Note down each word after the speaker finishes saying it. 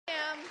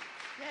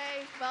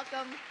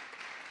Welcome.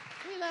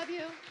 We love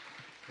you.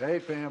 Hey,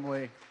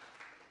 family.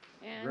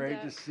 And,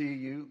 Great to see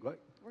you.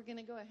 We're going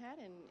to go ahead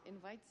and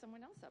invite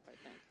someone else up, I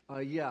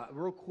think. Yeah,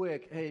 real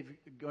quick. Hey, if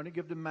you're going to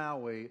give to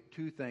Maui,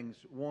 two things.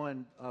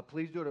 One,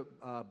 please do it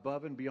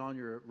above and beyond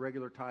your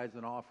regular tithes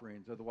and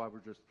offerings. Otherwise, we're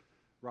just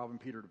robbing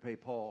Peter to pay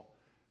Paul.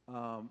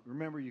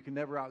 Remember, you can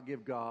never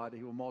outgive God.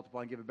 He will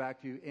multiply and give it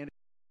back to you.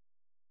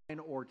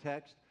 Or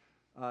text.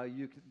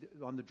 You can,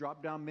 on the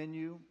drop-down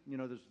menu,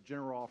 there's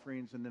general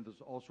offerings, and then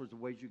there's all sorts of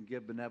ways you can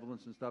give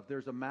benevolence and stuff.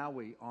 There's a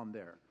Maui on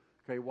there.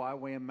 Okay,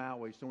 YWAM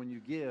Maui. So when you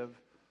give,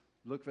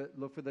 look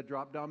for the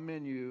drop-down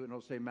menu, and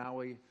it'll say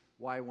Maui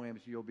YWAM,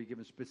 so you'll be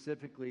given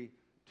specifically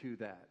to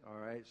that. All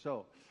right.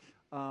 So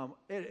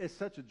it's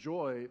such a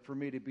joy for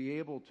me to be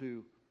able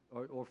to,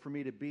 or for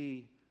me to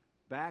be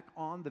back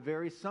on the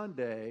very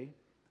Sunday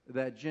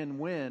that Jen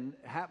Nguyen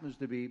happens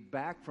to be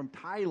back from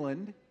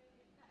Thailand.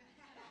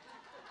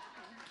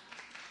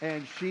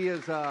 And she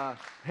is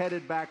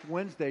headed back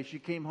Wednesday. She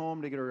came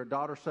home to get her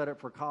daughter set up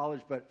for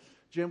college. But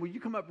Jen, will you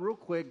come up real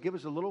quick? Give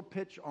us a little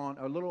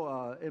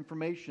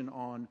information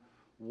on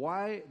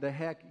why the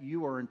heck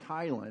you are in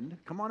Thailand.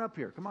 Come on up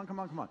here. Come on.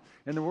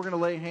 And then we're going to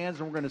lay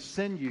hands and we're going to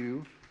send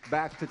you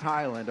back to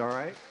Thailand. All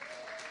right.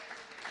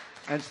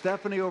 And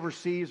Stephanie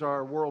oversees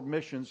our world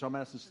mission, so I'm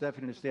asking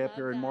Stephanie to stay up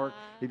here. And Mark,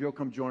 if you'll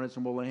come join us,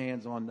 and we'll lay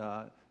hands on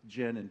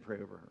Jen and pray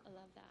over her. I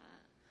love that.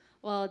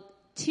 Well,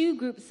 two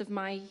groups of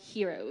my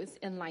heroes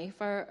in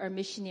life are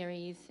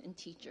missionaries and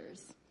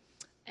teachers.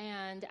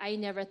 And I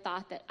never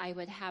thought that I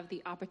would have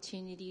the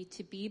opportunity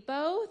to be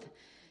both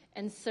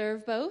and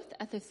serve both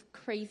at this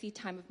crazy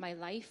time of my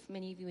life.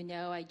 Many of you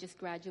know I just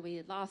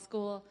graduated law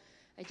school.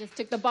 I just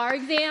took the bar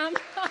exam.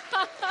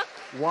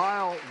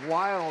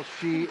 While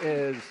she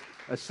is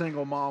a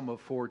single mom of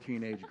 4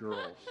 teenage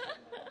girls.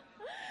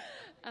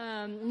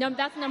 No,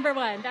 that's number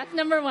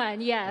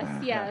one.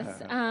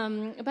 Yes.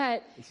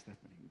 But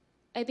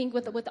I think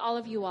with all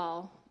of you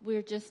all,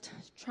 we're just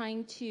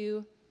trying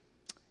to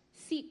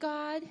seek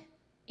God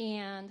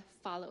and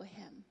follow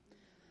Him.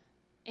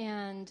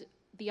 And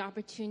the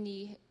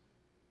opportunity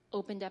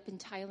opened up in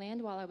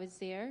Thailand while I was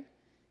there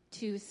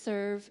to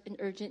serve an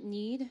urgent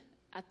need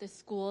at the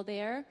school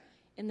there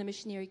in the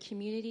missionary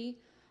community.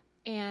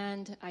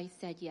 And I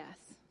said yes.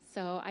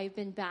 So I've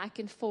been back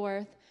and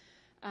forth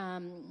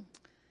from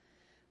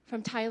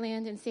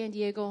Thailand and San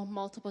Diego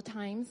multiple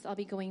times. I'll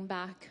be going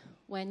back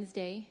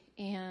Wednesday.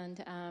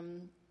 And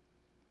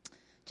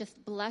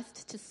just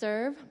blessed to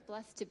serve,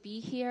 blessed to be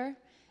here,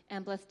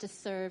 and blessed to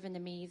serve an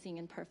amazing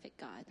and perfect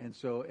God.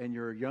 And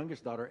your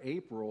youngest daughter,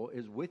 April,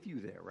 is with you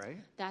there, right?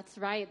 That's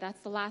right. That's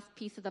the last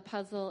piece of the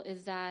puzzle,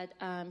 is that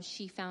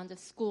she found a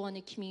school and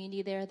a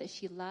community there that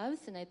she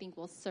loves, and I think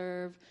will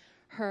serve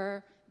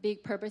her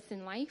big purpose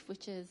in life,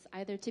 which is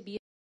either to be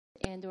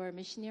or a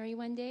missionary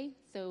one day.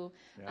 So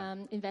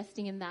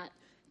investing in that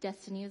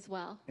destiny as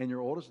well. And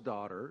your oldest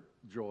daughter,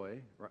 Joy.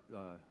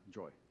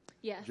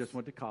 Yes. Just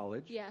went to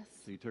college. Yes.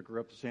 So you took her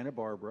up to Santa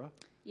Barbara.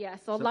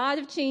 Yes, a lot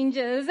of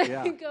changes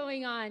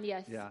going on,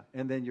 yes. Yeah,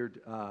 and then your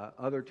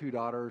other 2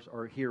 daughters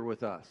are here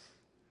with us.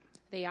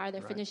 They are.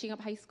 They're finishing up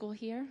high school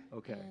here.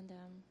 Okay.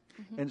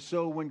 And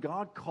so when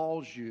God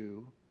calls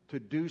you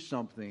to do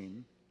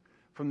something,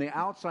 from the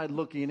outside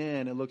looking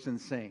in, it looks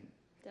insane.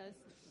 It does.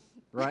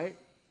 Right?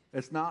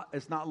 It's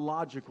not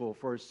logical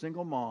for a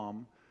single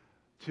mom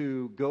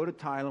to go to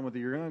Thailand with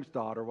your youngest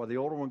daughter while the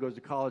older one goes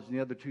to college and the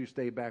other 2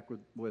 stay back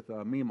with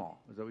Meemaw.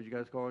 Is that what you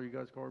guys call her? You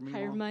guys call her Meemaw?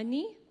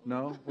 Harmony?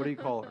 No? What do you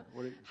call her?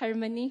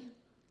 Harmony.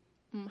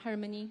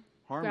 Harmony.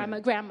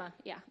 Harmony. Grandma.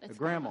 Yeah. That's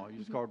grandma. You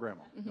just call her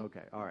grandma. Mm-hmm.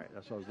 Okay. All right.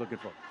 That's what I was looking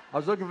for. I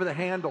was looking for the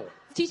handle.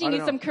 Teaching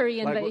you some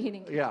Korean, but he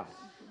didn't. Yeah.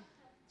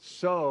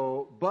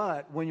 So,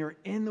 but when you're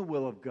in the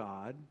will of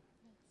God,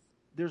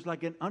 there's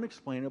like an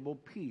unexplainable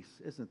peace,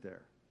 isn't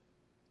there?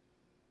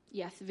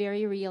 Yes,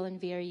 very real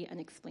and very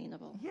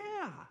unexplainable.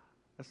 Yeah.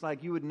 It's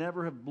like you would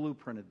never have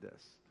blueprinted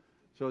this.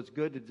 So it's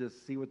good to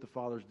just see what the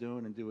Father's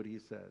doing and do what He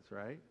says,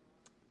 right?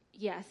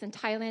 Yes, and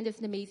Thailand is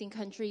an amazing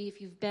country.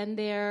 If you've been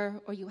there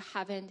or you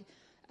haven't,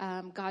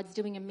 God's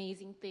doing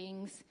amazing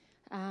things.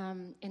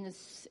 And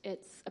it's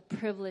a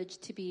privilege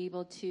to be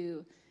able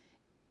to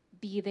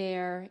be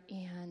there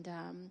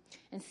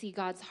and see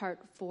God's heart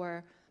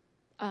for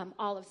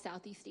all of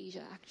Southeast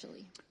Asia,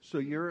 actually. So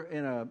you're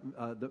in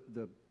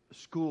the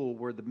school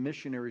where the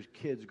missionaries'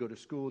 kids go to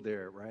school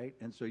there, right?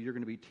 And so you're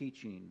going to be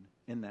teaching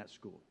in that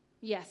school.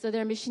 Yeah, so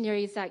there are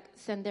missionaries that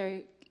send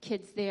their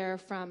kids there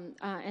from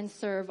and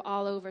serve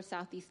all over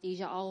Southeast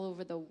Asia, all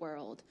over the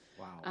world.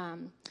 Wow.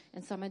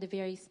 And so I'm at a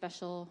very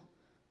special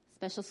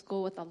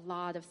school with a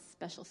lot of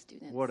special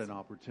students. What an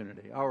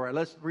opportunity. All right,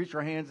 let's reach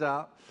our hands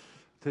out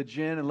to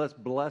Jen and let's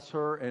bless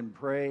her and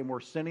pray. And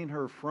we're sending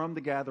her from the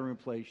Gathering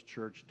Place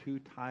Church to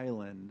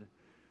Thailand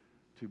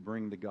to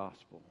bring the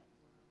gospel.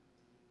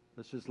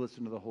 Let's just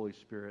listen to the Holy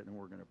Spirit and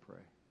we're going to pray.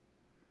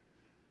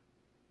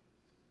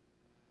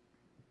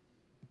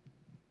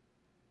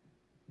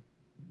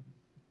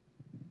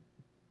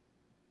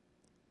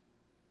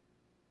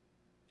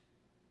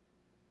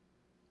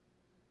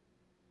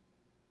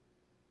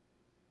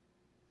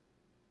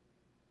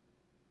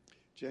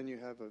 Jen, you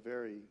have a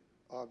very,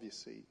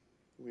 obviously,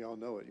 we all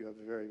know it, you have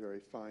a very, very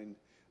fine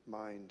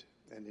mind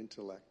and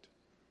intellect.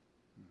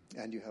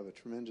 And you have a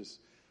tremendous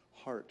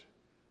heart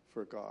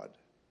for God.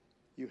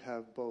 You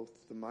have both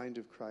the mind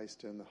of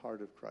Christ and the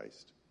heart of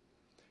Christ.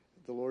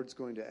 The Lord's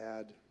going to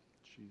add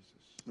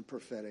a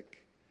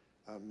prophetic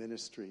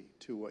ministry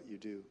to what you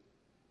do.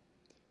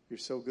 You're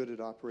so good at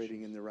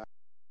operating in the rational,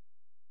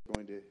 you're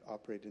going to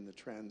operate in the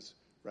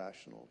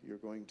trans-rational. You're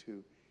going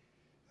to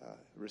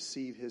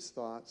receive his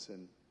thoughts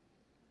and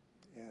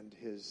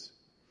his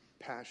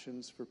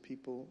passions for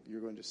people. You're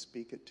going to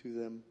speak it to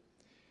them.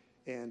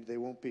 And they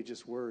won't be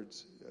just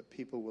words.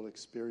 People will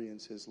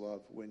experience his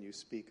love when you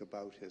speak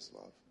about his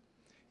love.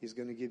 He's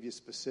going to give you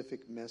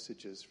specific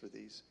messages for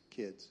these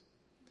kids.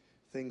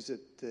 Things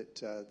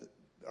that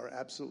are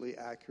absolutely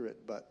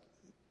accurate, but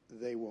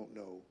they won't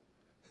know.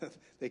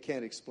 They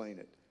can't explain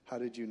it. How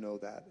did you know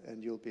that?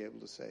 And you'll be able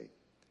to say,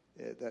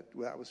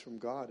 that was from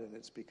God, and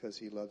it's because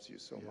he loves you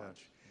so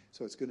much.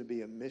 So it's going to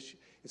be a mission.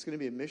 It's going to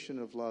be a mission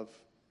of love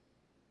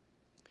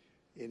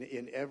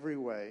in every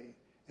way.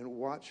 And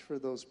watch for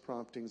those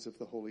promptings of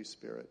the Holy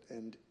Spirit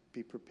and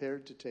be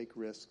prepared to take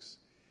risks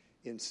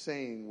in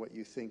saying what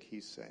you think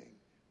he's saying,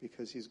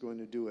 because he's going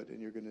to do it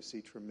and you're going to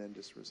see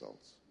tremendous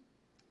results.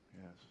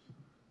 Yes.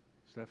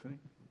 Stephanie?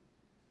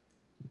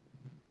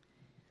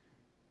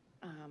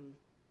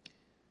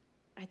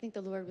 I think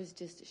the Lord was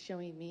just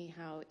showing me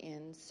how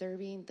in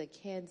serving the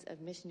kids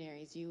of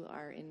missionaries, you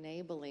are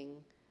enabling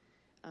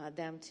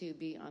them to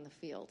be on the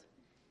field.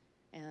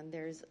 And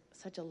there's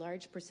such a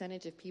large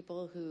percentage of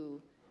people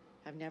who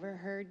have never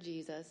heard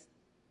Jesus.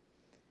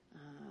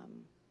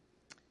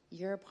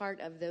 You're a part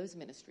of those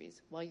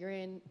ministries. While you're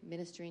in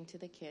ministering to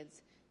the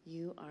kids,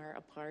 you are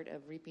a part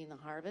of reaping the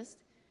harvest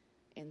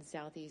in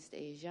Southeast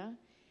Asia.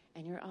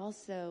 And you're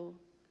also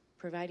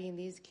providing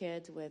these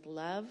kids with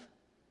love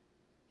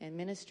and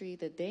ministry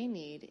that they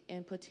need,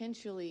 and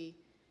potentially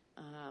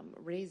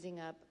raising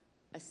up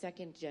a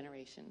second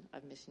generation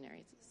of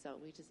missionaries. So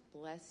we just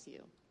bless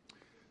you.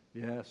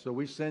 Yeah, so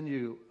we send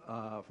you,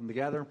 from the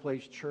Gathering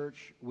Place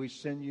Church, we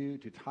send you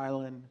to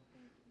Thailand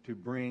to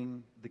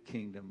bring the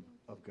kingdom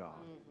of God.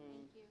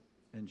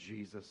 In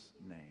Jesus'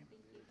 name.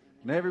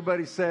 And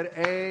everybody said,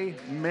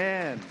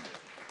 amen.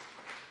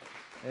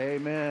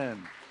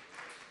 Amen.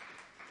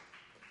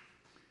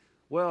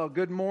 Well,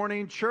 good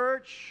morning,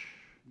 church.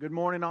 Good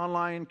morning,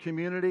 online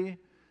community.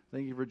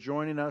 Thank you for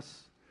joining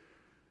us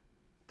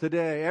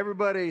today.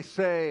 Everybody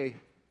say,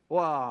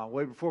 wow,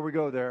 wait, before we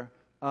go there.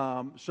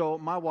 So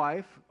my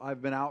wife, I've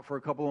been out for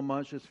a couple of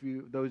months, just for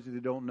those of you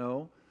that don't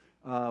know.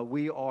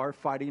 We are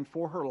fighting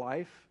for her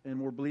life, and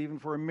we're believing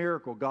for a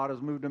miracle. God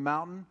has moved a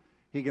mountain.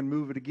 He can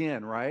move it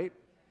again, right?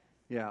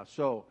 Yeah,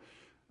 so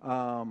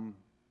my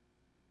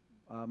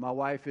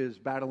wife is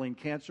battling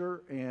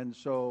cancer, and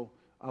so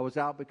I was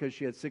out because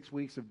she had 6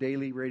 weeks of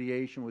daily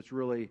radiation, which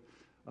really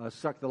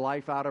sucked the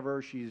life out of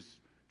her. She's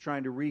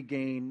trying to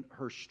regain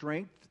her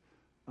strength.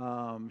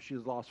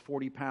 She's lost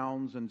 40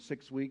 pounds in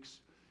 6 weeks.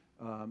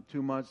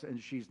 2 months,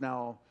 and she's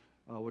now,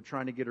 we're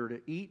trying to get her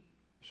to eat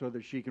so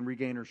that she can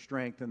regain her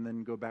strength and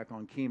then go back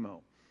on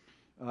chemo.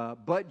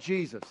 But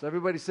Jesus.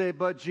 Everybody say,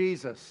 but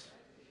Jesus.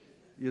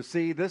 You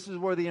see, this is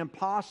where the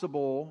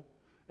impossible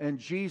and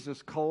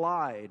Jesus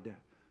collide.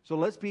 So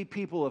let's be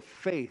people of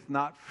faith,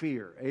 not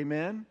fear.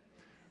 Amen?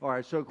 All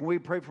right, so can we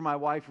pray for my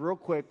wife real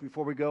quick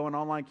before we go? And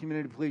online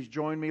community, please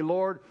join me.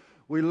 Lord,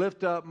 we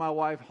lift up my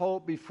wife,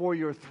 Hope, before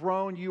your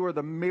throne. You are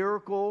the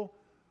miracle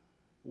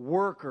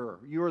worker.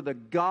 You are the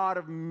God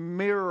of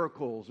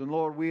miracles. And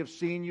Lord, we have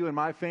seen you in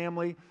my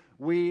family.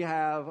 We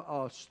have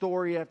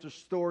story after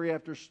story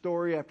after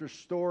story after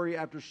story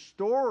after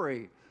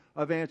story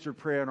of answered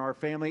prayer in our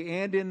family.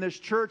 And in this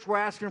church, we're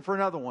asking for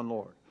another one,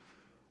 Lord.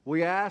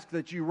 We ask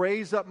that you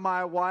raise up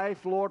my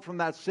wife, Lord, from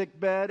that sick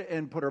bed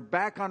and put her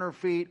back on her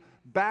feet,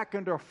 back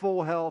into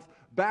full health,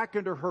 back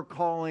into her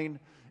calling.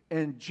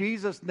 In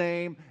Jesus'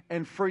 name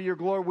and for your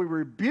glory, we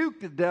rebuke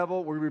the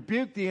devil, we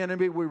rebuke the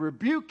enemy, we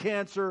rebuke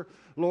cancer,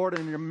 Lord,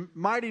 in your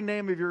mighty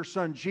name of your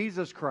Son,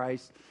 Jesus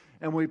Christ.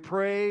 And we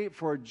pray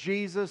for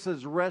Jesus'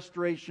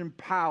 restoration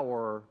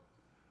power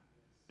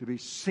to be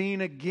seen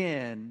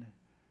again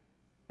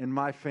in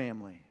my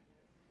family.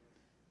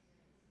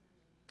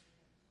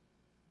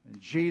 In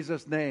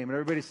Jesus' name. And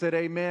everybody said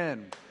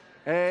amen.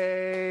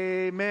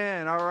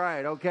 Amen. All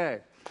right, okay.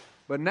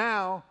 But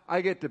now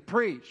I get to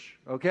preach,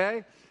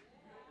 okay?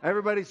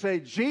 Everybody say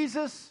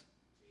Jesus.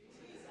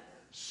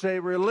 Say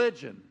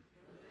religion.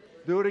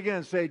 Do it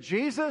again. Say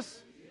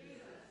Jesus.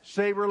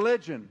 Say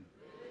religion.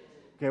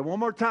 Okay, one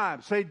more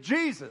time. Say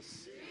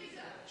Jesus.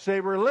 Say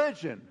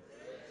religion.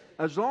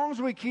 As long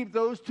as we keep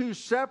those two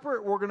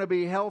separate, we're going to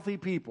be healthy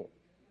people.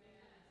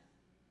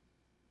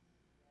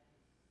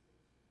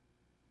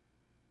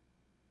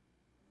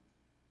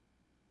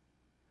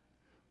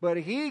 But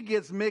he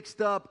gets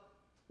mixed up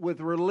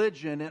with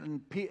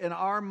religion in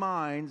our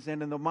minds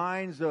and in the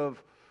minds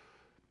of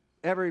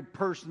every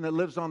person that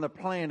lives on the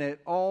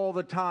planet all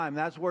the time.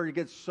 That's where it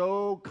gets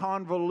so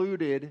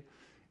convoluted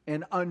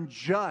and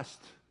unjust,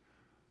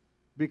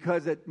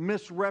 because it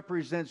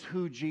misrepresents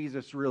who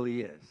Jesus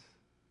really is.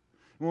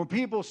 When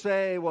people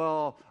say,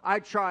 well, I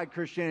tried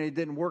Christianity, it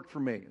didn't work for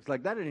me. It's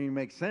like, that didn't even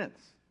make sense.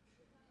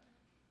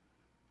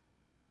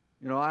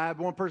 You know, I had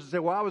one person say,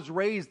 well, I was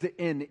raised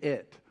in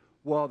it.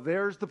 Well,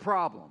 there's the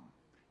problem.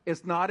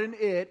 It's not an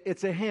it,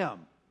 it's a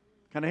him.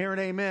 Can I hear an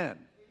amen?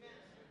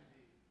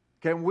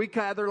 Okay, when we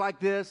gather like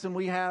this and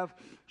we have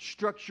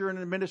structure and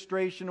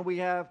administration and we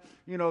have,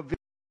 you know,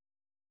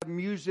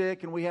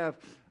 music and we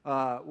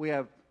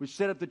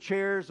set up the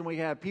chairs and we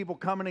have people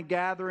coming and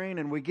gathering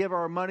and we give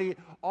our money.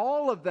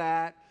 All of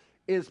that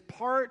is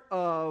part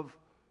of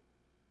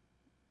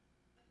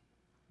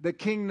the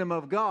kingdom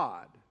of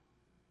God.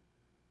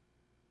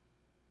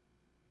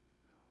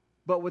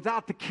 But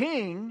without the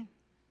king,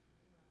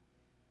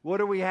 what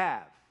do we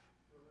have?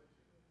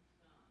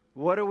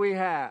 What do we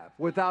have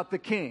without the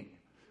king?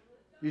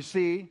 You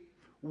see,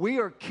 we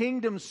are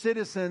kingdom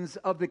citizens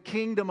of the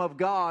kingdom of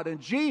God, and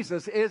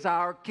Jesus is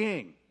our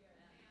king.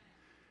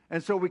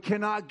 And so we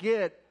cannot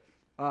get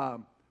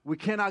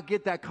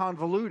that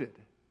convoluted.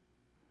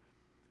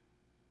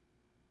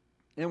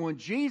 And when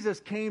Jesus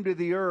came to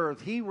the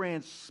earth, he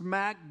ran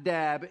smack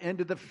dab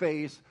into the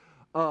face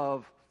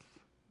of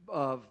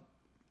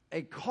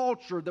a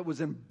culture that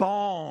was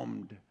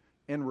embalmed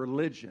in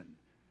religion,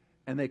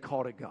 and they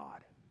called it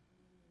God.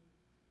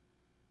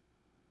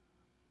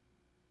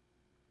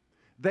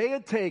 They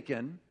had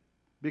taken,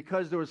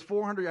 because there was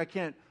 400,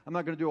 I'm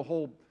not going to do a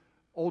whole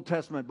Old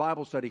Testament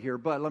Bible study here,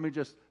 but let me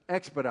just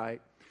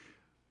expedite.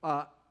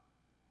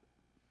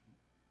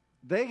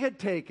 They had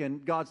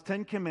taken God's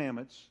 10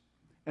 Commandments,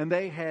 and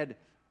they had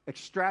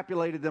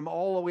extrapolated them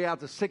all the way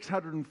out to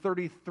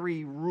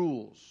 633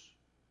 rules.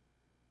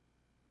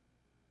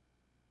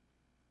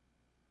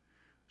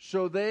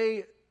 So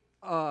it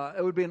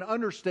would be an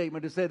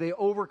understatement to say they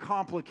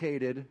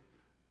overcomplicated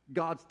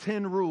God's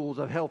 10 rules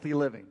of healthy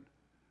living.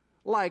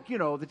 Like, you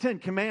know, the 10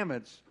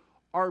 Commandments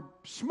are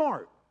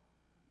smart.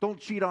 Don't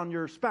cheat on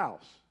your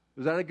spouse.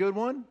 Is that a good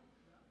one?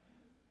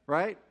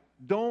 Right?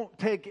 Don't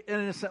take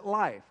innocent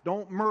life.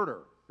 Don't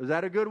murder. Is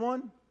that a good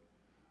one?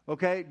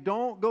 Okay?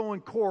 Don't go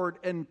in court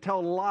and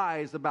tell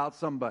lies about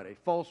somebody.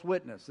 False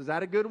witness. Is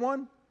that a good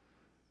one?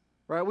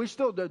 Right? We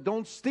still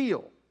don't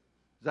steal.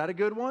 Is that a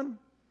good one?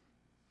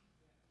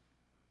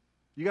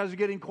 You guys are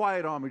getting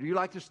quiet on me. Do you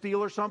like to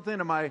steal or something?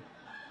 Am I...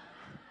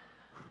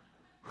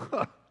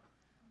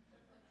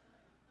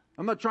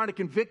 I'm not trying to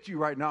convict you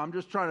right now. I'm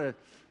just trying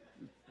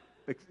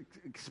to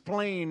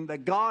explain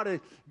that God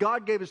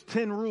gave us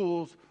 10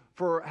 rules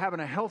for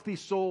having a healthy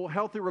soul,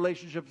 healthy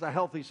relationships, a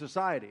healthy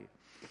society.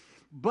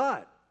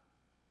 But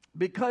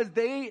because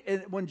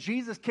when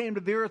Jesus came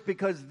to the earth,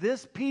 because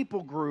this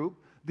people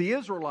group, the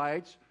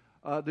Israelites,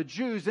 the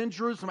Jews in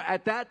Jerusalem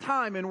at that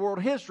time in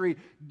world history,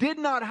 did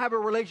not have a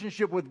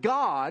relationship with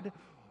God.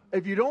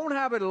 If you don't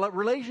have a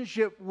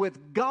relationship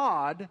with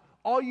God,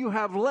 all you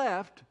have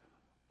left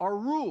are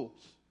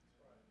rules.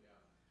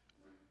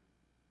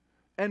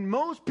 And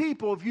most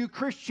people view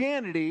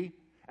Christianity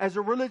as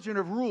a religion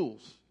of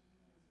rules.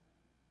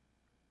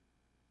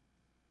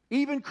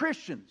 Even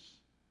Christians.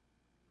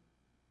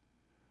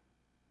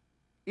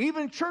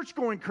 Even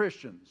church-going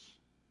Christians.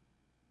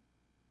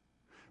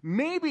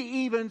 Maybe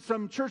even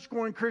some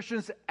church-going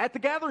Christians at the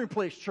Gathering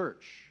Place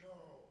Church.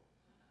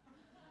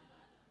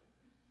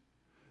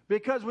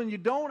 Because when you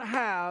don't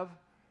have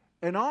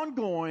an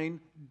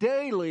ongoing,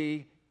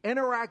 daily,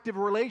 interactive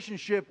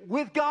relationship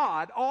with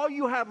God, all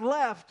you have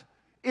left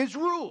is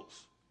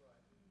rules.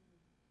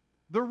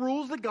 The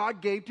rules that God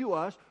gave to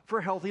us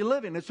for healthy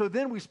living. And so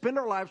then we spend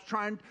our lives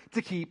trying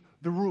to keep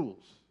the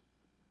rules.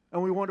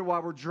 And we wonder why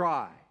we're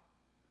dry.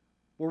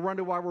 We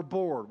wonder why we're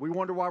bored. We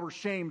wonder why we're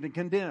shamed and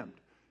condemned.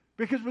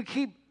 Because we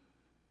keep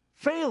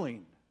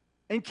failing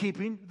in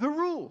keeping the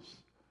rules.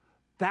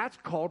 That's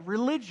called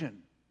religion.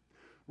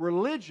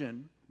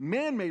 Religion,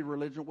 man-made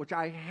religion, which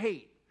I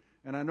hate.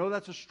 And I know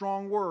that's a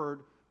strong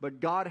word,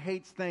 but God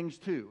hates things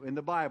too. In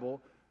the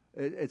Bible,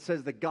 it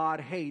says that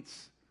God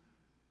hates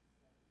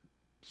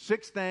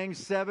 6 things,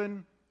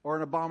 7 are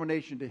an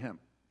abomination to him.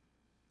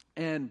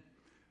 And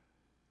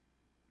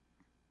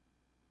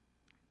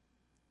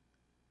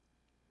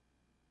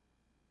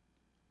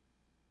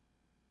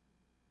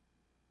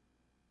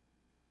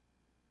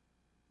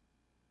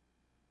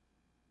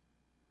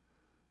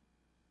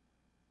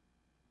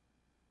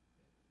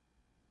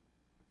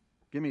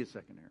give me a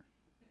second here.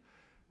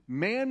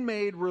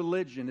 Man-made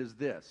religion is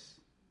this.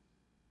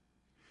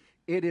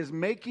 It is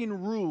making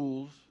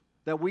rules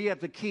that we have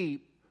to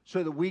keep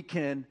so that we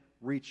can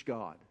reach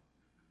God.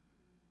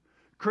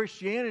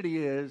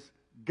 Christianity is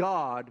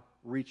God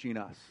reaching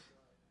us.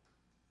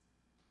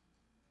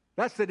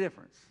 That's the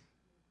difference.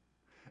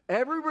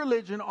 Every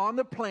religion on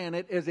the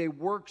planet is a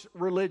works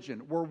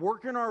religion. We're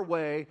working our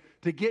way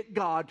to get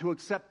God to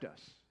accept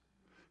us.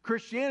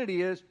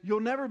 Christianity is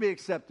you'll never be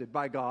accepted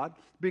by God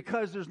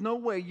because there's no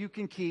way you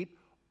can keep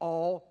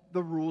all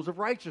the rules of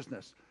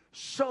righteousness.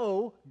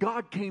 So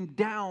God came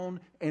down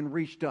and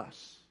reached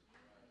us.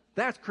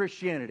 That's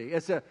Christianity.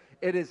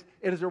 It is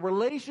a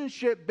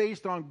relationship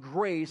based on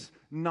grace,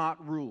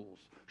 not rules.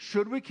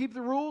 Should we keep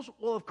the rules?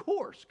 Well, of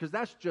course, because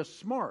that's just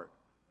smart.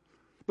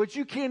 But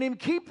you can't even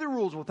keep the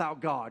rules without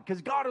God,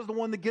 because God is the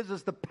one that gives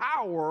us the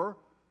power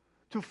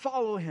to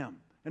follow him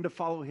and to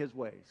follow his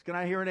ways. Can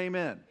I hear an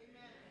amen? Amen.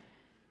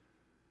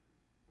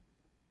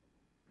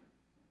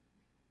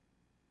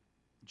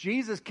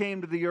 Jesus came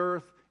to the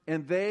earth,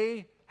 and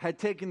they had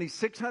taken these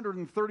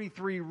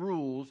 633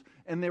 rules,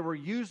 and they were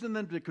using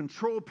them to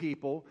control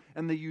people,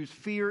 and they used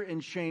fear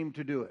and shame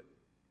to do it.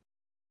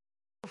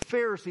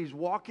 Pharisees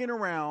walking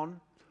around,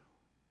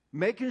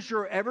 making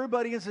sure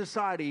everybody in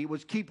society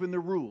was keeping the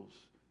rules.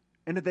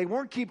 And if they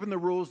weren't keeping the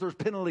rules, there's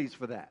penalties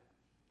for that.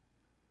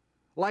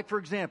 Like, for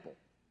example,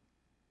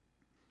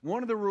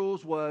 one of the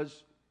rules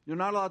was you're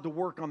not allowed to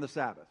work on the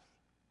Sabbath.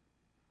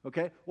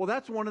 Okay? Well,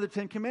 that's one of the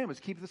 10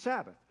 Commandments, keep the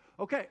Sabbath.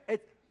 Okay,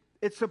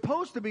 it's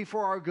supposed to be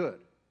for our good.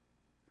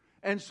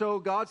 And so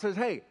God says,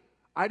 hey,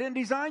 I didn't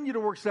design you to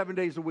work 7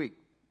 days a week.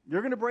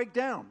 You're going to break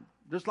down,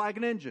 just like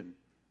an engine.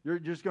 You're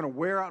just going to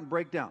wear out and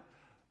break down.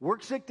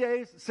 Work 6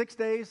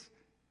 days,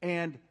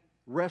 and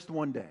rest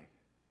 1 day.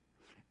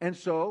 And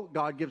so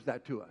God gives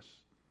that to us.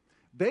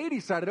 They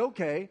decided,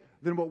 okay,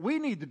 then what we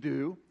need to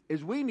do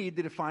is we need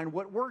to define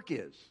what work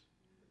is.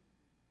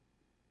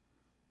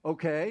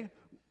 Okay,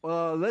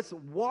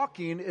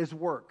 walking is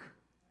work.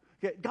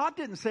 Okay, God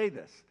didn't say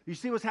this. You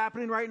see what's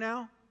happening right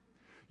now?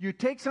 You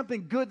take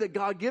something good that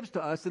God gives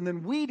to us, and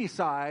then we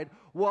decide,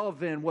 well,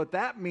 then what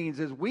that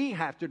means is we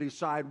have to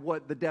decide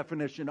what the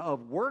definition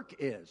of work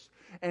is.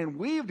 And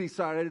we've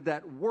decided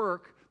that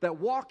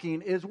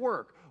walking is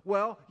work.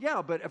 Well,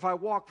 yeah, but if I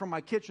walk from my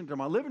kitchen to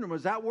my living room,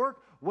 is that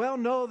work? Well,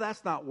 no,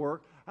 that's not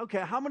work. Okay,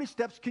 how many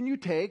steps can you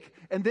take?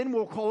 And then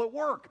we'll call it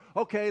work.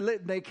 Okay,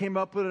 they came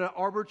up with an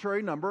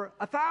arbitrary number,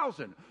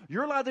 1,000.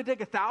 You're allowed to take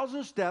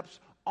 1,000 steps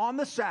on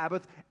the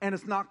Sabbath, and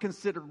it's not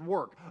considered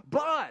work.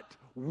 But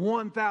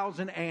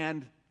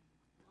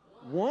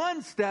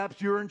 1,001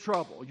 steps, you're in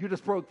trouble. You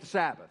just broke the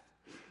Sabbath.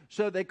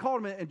 So they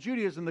called them, in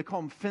Judaism, they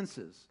call them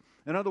fences.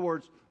 In other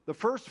words, the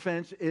first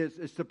fence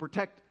is to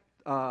protect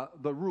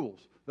the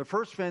rules. The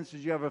first fence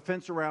is you have a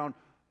fence around,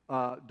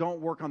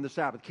 don't work on the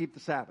Sabbath, keep the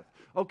Sabbath.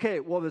 Okay,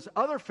 well, this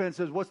other fence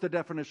is, what's the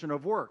definition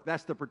of work?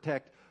 That's to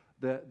protect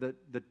the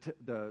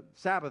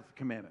Sabbath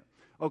commandment.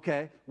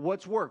 Okay,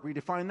 what's work? We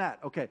define that.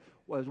 Okay,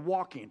 was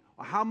walking.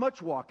 How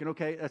much walking?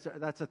 Okay,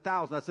 that's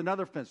 1,000. That's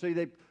another fence. So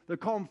they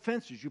call them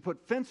fences. You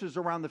put fences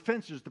around the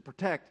fences to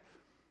protect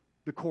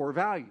the core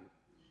value.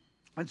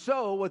 And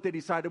so what they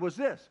decided was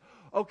this.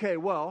 Okay,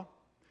 well,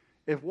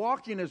 if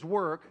walking is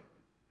work,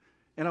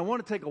 and I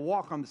want to take a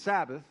walk on the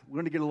Sabbath, we're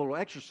going to get a little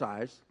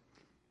exercise,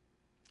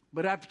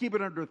 but I have to keep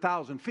it under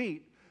 1,000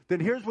 feet, then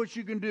here's what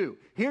you can do.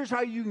 Here's how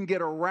you can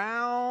get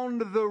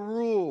around the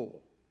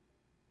rule.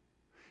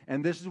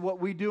 And this is what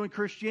we do in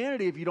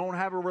Christianity. If you don't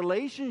have a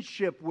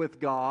relationship with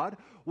God,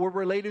 we're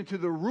relating to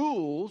the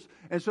rules.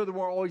 And so then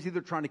we're always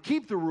either trying to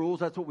keep the rules,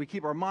 that's what we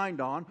keep our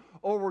mind on,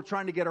 or we're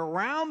trying to get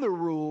around the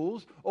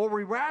rules, or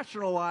we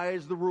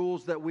rationalize the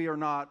rules that we are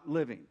not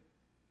living,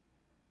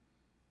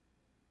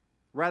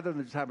 rather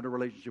than just having a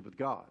relationship with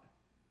God.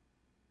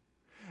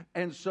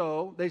 And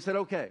so they said,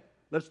 okay,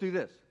 let's do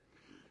this.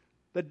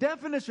 The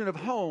definition of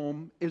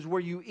home is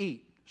where you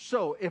eat.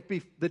 So if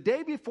the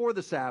day before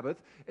the Sabbath,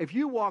 if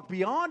you walk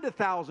beyond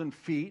 1,000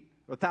 feet,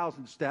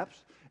 1,000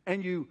 steps,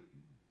 and you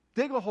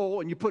dig a hole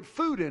and you put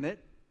food in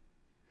it,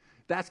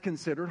 that's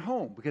considered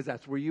home because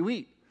that's where you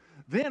eat.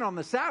 Then on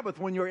the Sabbath,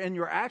 when you're in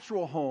your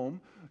actual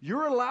home,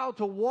 you're allowed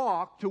to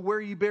walk to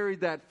where you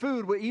buried that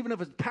food, even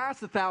if it's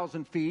past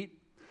 1,000 feet,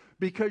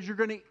 because you're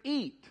going to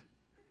eat.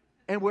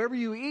 And wherever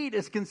you eat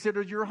is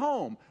considered your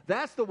home.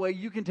 That's the way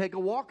you can take a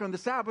walk on the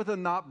Sabbath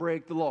and not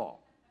break the law.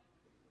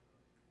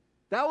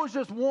 That was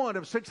just one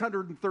of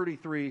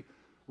 633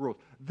 rules.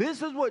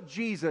 This is what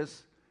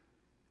Jesus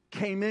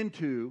came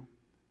into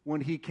when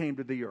he came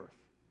to the earth.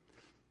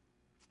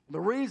 The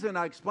reason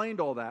I explained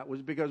all that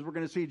was because we're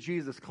going to see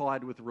Jesus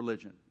collide with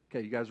religion.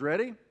 Okay, you guys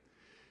ready?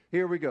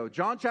 Here we go.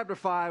 John chapter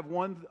 5,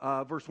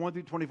 verse 1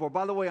 through 24.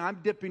 By the way, I'm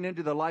dipping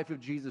into the Life of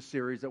Jesus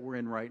series that we're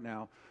in right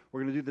now.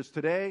 We're going to do this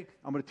today.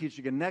 I'm going to teach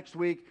again next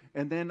week.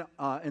 And then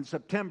in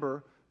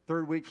September,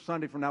 third week,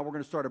 Sunday from now, we're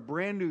going to start a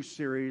brand new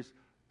series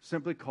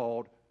simply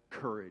called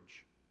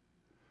Courage.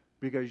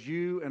 Because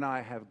you and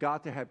I have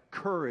got to have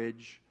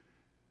courage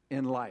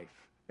in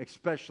life,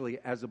 especially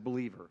as a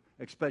believer,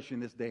 especially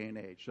in this day and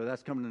age. So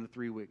that's coming in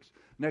 3 weeks.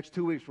 Next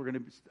 2 weeks, we're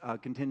going to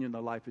continue in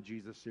the Life of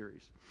Jesus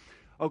series.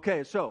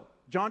 Okay, so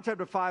John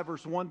chapter 5,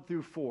 verse 1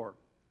 through 4.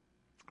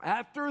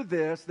 After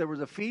this, there was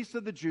a feast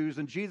of the Jews,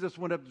 and Jesus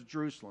went up to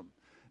Jerusalem.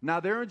 Now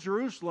there in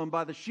Jerusalem,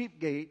 by the sheep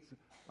gate,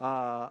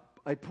 a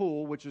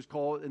pool, which is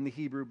called in the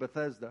Hebrew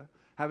Bethesda,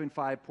 having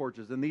 5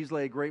 porches. And these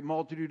lay a great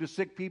multitude of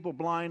sick people,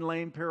 blind,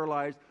 lame,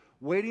 paralyzed,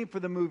 waiting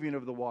for the moving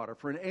of the water.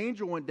 For an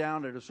angel went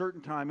down at a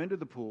certain time into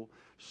the pool,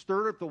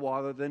 stirred up the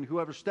water. Then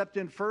whoever stepped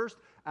in first,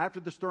 after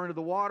the stirring of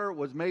the water,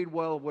 was made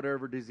well of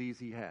whatever disease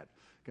he had.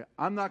 Okay,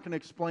 I'm not going to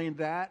explain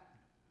that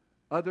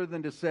other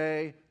than to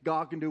say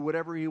God can do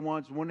whatever he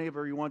wants,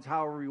 whenever he wants,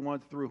 however he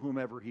wants, through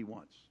whomever he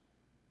wants.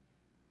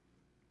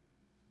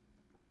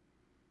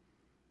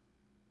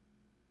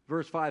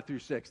 verse 5 through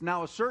 6.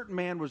 Now a certain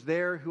man was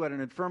there who had an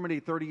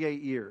infirmity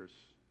 38 years.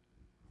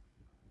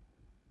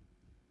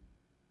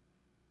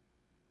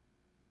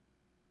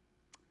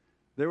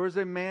 There was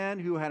a man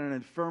who had an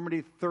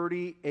infirmity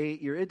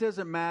 38 years. It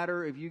doesn't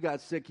matter if you got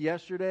sick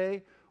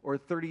yesterday or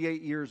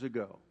 38 years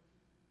ago.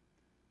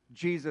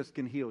 Jesus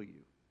can heal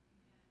you.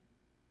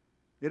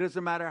 It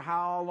doesn't matter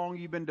how long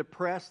you've been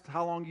depressed,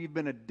 how long you've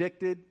been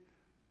addicted,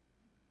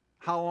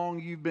 how long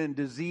you've been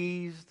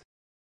diseased.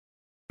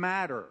 It doesn't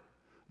matter.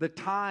 The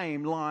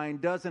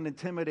timeline doesn't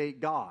intimidate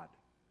God.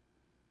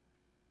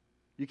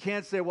 You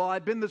can't say, well,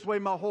 I've been this way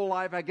my whole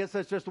life. I guess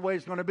that's just the way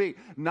it's going to be.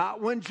 Not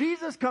when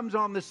Jesus comes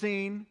on the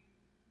scene.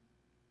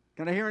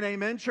 Can I hear an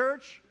amen,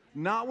 church?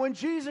 Not when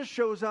Jesus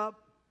shows up.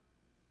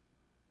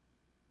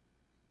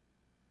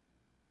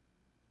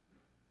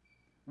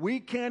 We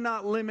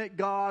cannot limit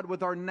God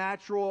with our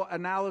natural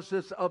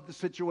analysis of the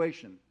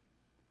situation.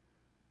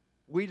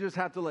 We just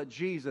have to let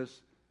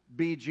Jesus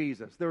be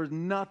Jesus. There is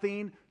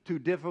nothing too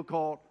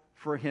difficult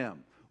for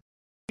him.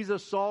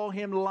 Jesus saw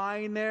him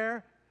lying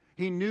there.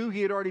 He knew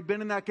he had already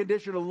been in that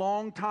condition a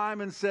long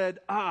time and said,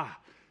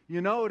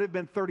 you know, it had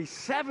been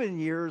 37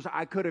 years,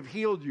 I could have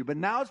healed you. But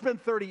now it's been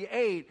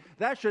 38.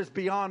 That's just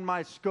beyond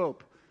my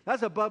scope.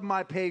 That's above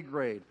my pay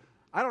grade.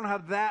 I don't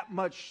have that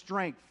much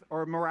strength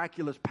or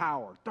miraculous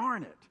power.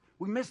 Darn it.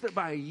 We missed it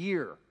by a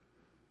year.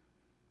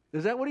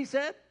 Is that what he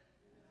said?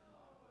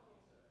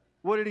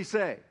 What did he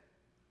say?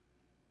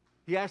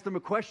 He asked him a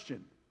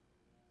question.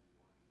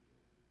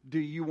 Do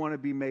you want to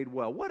be made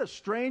well? What a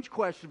strange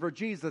question for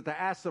Jesus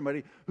to ask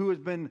somebody who has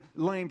been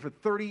lame for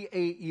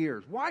 38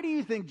 years. Why do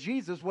you think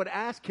Jesus would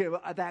ask him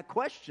that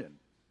question?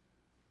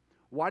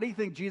 Why do you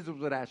think Jesus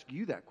would ask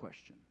you that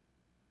question?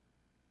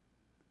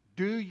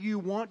 Do you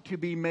want to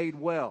be made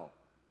well?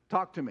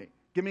 Talk to me.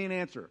 Give me an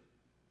answer.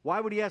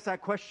 Why would he ask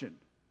that question?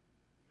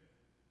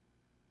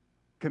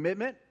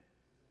 Commitment?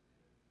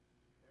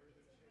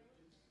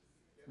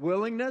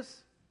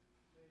 Willingness?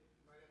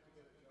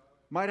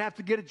 Might have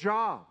to get a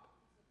job.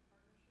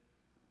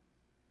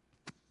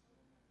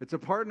 It's a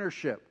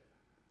partnership.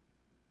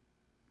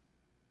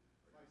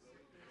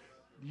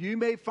 You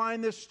may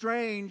find this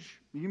strange.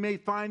 You may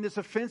find this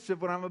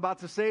offensive, what I'm about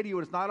to say to you.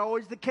 It's not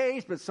always the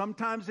case, but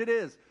sometimes it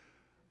is.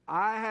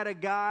 I had a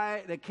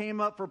guy that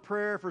came up for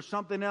prayer for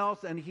something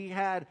else, and he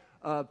had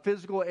a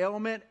physical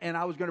ailment, and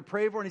I was going to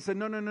pray for it, and he said,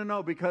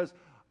 no, because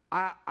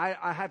I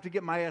have to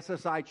get my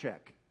SSI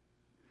check.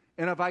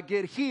 And if I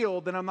get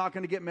healed, then I'm not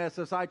going to get my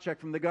SSI check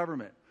from the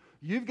government.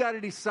 You've got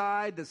to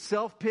decide that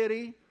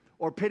self-pity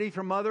or pity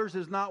from others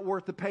is not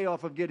worth the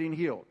payoff of getting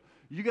healed.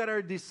 You got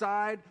to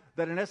decide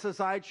that an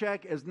SSI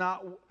check is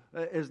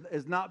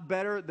not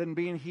better than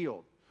being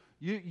healed.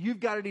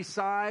 You've got to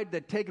decide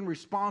that taking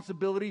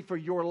responsibility for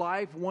your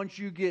life once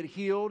you get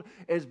healed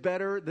is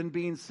better than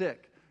being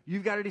sick.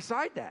 You've got to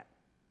decide that.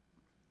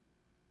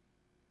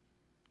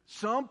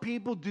 Some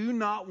people do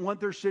not want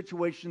their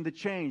situation to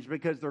change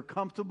because they're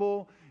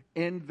comfortable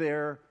in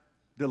their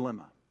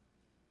dilemma.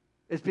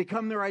 It's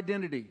become their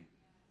identity.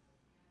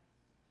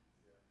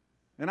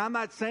 And I'm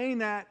not saying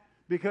that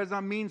because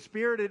I'm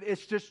mean-spirited.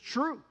 It's just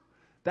true.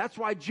 That's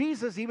why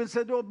Jesus even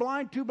said to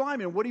two blind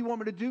men, what do you want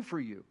me to do for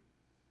you?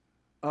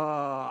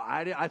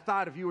 I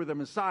thought if you were the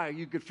Messiah,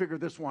 you could figure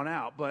this one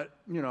out. But,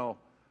 you know.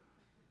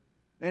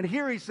 And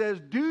here he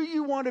says, do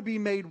you want to be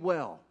made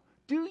well?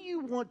 Do you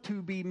want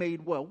to be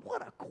made well?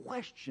 What a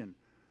question.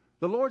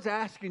 The Lord's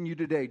asking you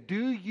today,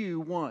 do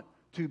you want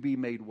to be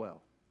made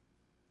well?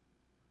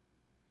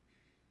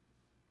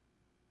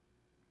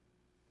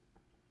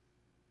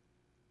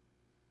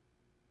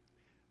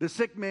 The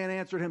sick man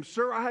answered him,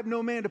 Sir, I have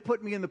no man to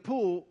put me in the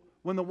pool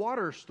when the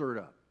water is stirred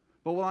up.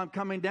 But while I'm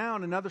coming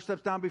down, another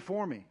steps down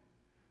before me.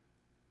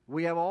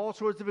 We have all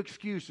sorts of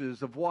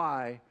excuses of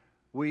why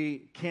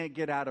we can't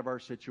get out of our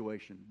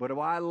situation. But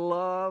I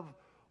love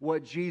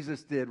what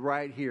Jesus did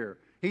right here.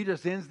 He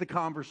just ends the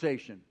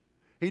conversation.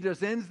 He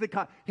just ends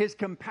his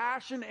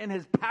compassion and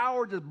his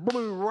power just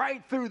blew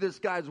right through this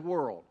guy's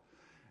world.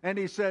 And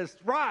he says,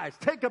 rise,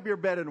 take up your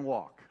bed and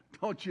walk.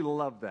 Don't you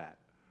love that?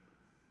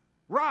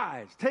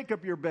 Rise, take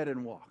up your bed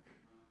and walk.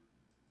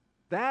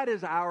 That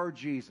is our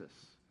Jesus.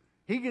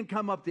 He can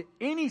come up to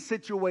any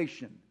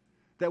situation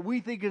that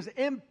we think is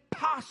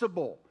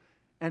impossible,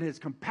 and his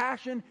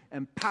compassion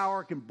and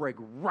power can break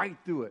right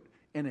through it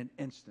in an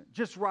instant.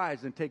 Just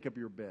rise and take up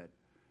your bed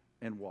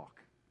and walk.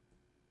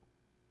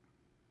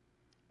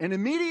 And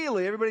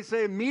immediately, everybody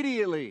say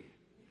immediately.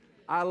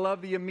 I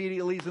love the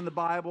immediatelys in the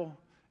Bible.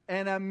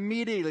 And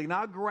immediately,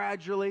 not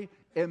gradually,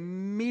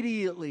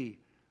 immediately,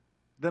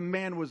 the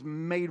man was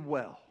made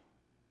well,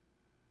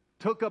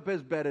 took up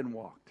his bed and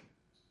walked.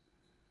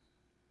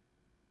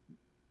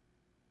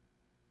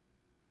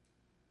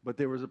 But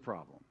there was a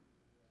problem.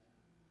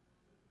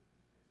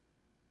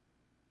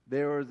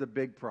 There was a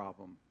big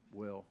problem,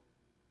 Will.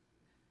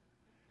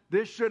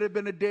 This should have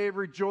been a day of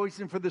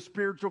rejoicing for the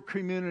spiritual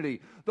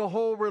community. The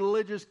whole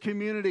religious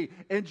community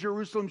in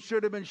Jerusalem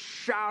should have been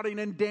shouting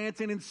and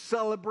dancing and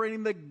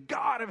celebrating the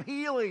God of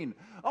healing.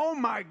 Oh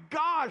my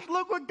gosh,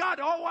 look what God,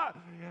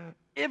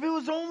 if it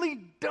was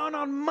only done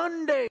on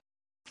Monday.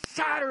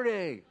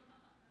 Saturday.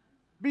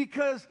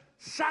 Because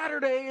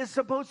Saturday is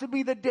supposed to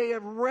be the day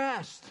of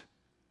rest.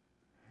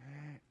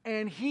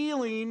 And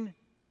healing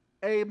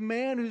a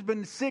man who's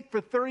been sick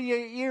for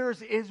 38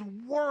 years is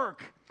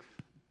work.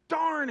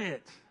 Darn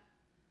it.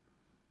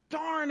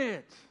 Darn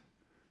it.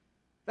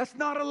 That's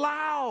not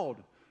allowed.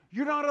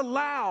 You're not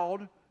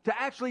allowed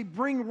to actually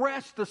bring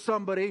rest to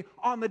somebody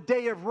on the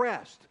day of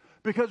rest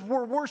because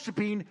we're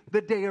worshiping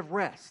the day of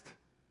rest.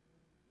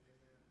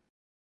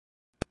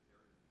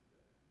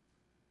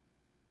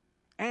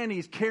 And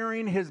he's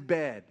carrying his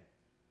bed.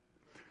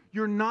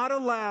 You're not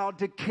allowed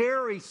to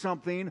carry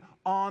something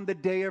on the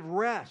day of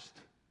rest.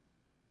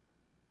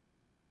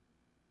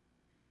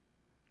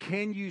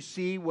 Can you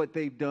see what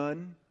they've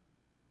done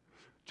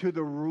to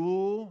the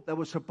rule that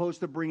was supposed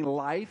to bring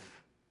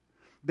life?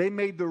 They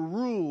made the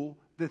rule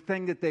the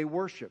thing that they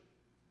worship,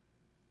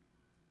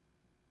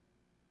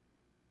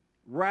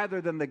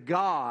 rather than the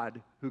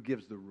God who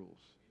gives the rules.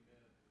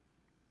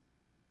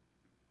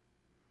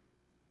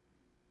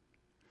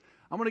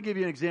 I'm going to give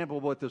you an example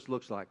of what this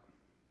looks like.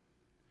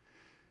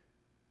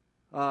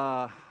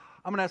 I'm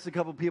going to ask a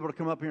couple people to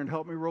come up here and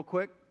help me real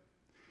quick.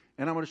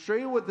 And I'm going to show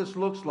you what this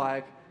looks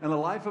like in the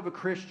life of a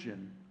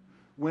Christian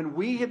when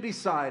we have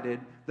decided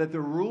that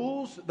the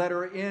rules that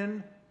are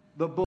in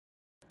the book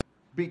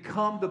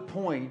become the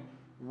point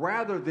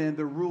rather than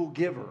the rule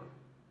giver.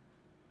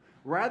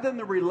 Rather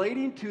than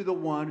relating to the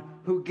one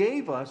who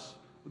gave us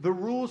the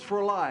rules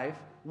for life,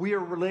 we are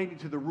relating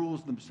to the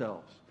rules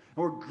themselves.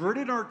 And we're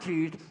gritting our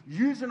teeth,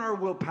 using our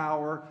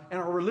willpower and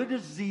our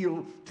religious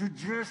zeal to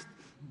just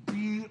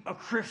be a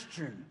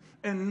Christian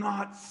and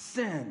not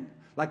sin.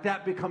 Like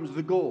that becomes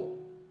the goal.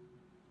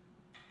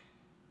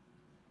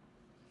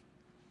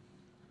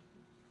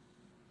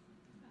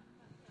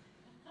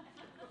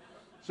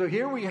 So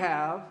here we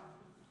have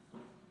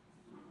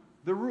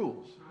the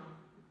rules.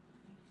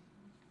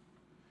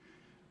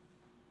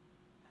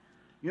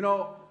 You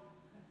know,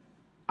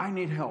 I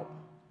need help.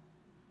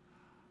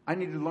 I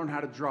need to learn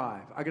how to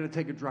drive. I got to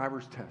take a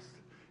driver's test.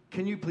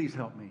 Can you please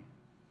help me?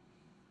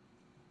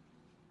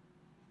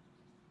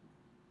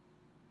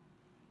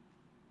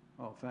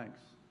 Oh, thanks.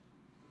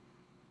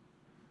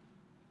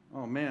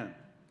 Oh, man.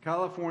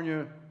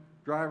 California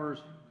driver's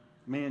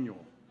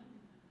manual.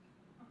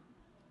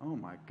 Oh,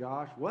 my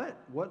gosh.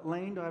 What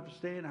lane do I have to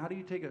stay in? How do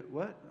you take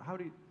how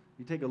do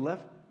you take a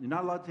left? You're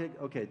not allowed to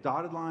take, okay,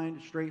 dotted line,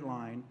 straight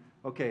line.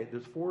 Okay,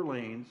 there's 4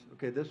 lanes.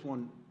 Okay, this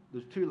one,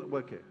 there's 2,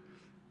 okay.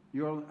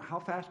 How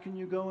fast can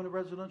you go in a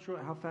residential?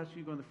 How fast can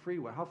you go in the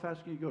freeway? How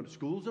fast can you go in the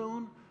school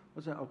zone?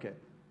 What's that? Okay.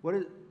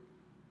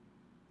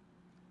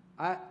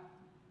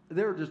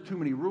 There are just too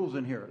many rules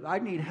in here. I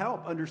need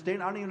help. I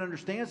don't even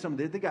understand some of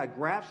it. They got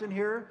graphs in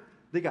here.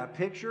 They got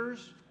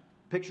pictures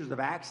of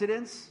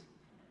accidents.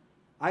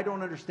 I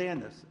don't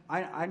understand this.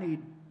 I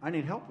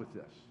need help with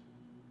this.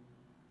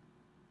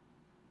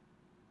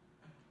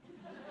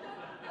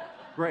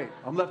 Great.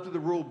 I'm left with the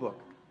rule book.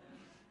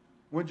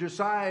 When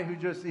Josiah, he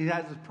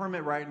has his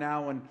permit right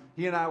now, and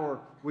he and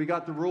we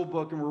got the rule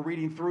book and we're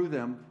reading through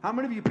them. How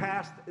many of you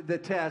passed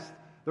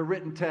the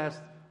written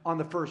test on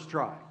the first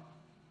try?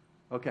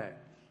 Okay.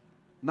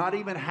 Not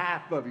even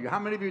half of you. How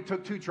many of you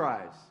took 2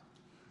 tries?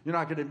 You're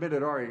not going to admit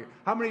it, are you?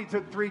 How many of you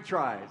took 3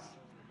 tries?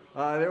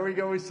 There we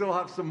go. We still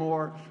have some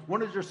more.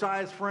 One of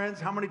Josiah's friends,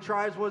 how many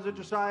tries was it,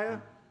 Josiah?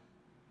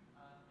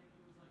 I think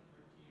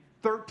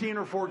it was like 13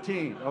 or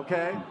 14,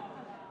 okay?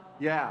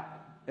 Yeah,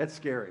 it's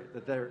scary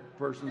that that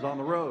person's on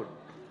the road.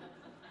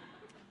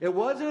 It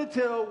wasn't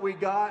until we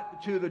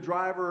got to the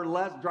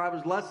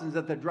driver's lessons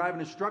that the driving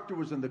instructor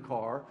was in the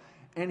car,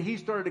 and he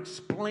started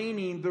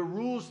explaining the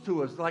rules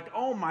to us. Like,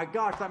 oh my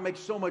gosh, that makes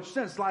so much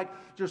sense. Like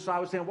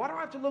Josiah was saying, why do I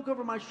have to look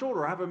over my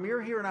shoulder? I have a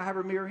mirror here and I have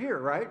a mirror here,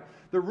 right?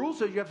 The rule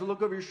says you have to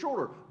look over your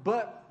shoulder.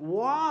 But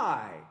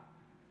why?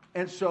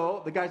 And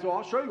so the guy said, well,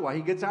 I'll show you why.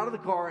 He gets out of the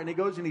car and he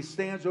goes and he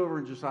stands over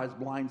in Josiah's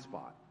blind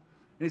spot.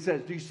 And he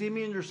says, do you see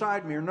me in your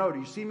side mirror? No. Do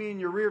you see me in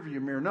your rear view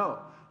mirror? No.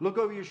 Look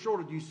over your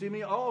shoulder. Do you see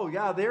me? Oh,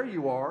 yeah, there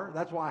you are.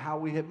 That's how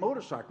we hit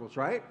motorcycles,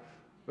 right?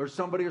 Or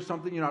somebody or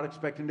something you're not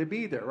expecting to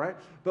be there, right?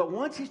 But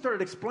once he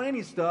started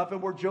explaining stuff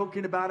and we're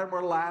joking about it,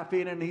 we're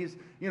laughing, and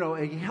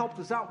he helped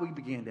us out, we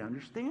began to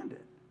understand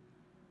it.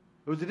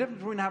 There was a difference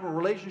between having a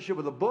relationship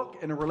with a book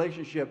and a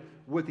relationship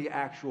with the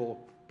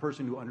actual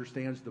person who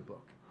understands the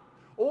book.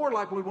 Or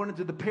like we went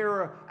into the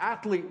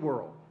para-athlete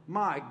world.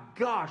 My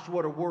gosh,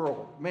 what a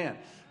world. Man.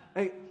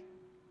 Hey,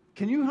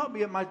 can you help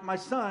me? My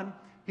son,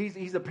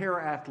 he's a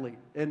para-athlete,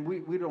 and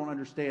we don't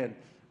understand.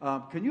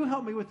 Can you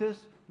help me with this?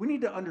 We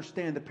need to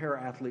understand the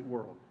para-athlete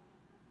world.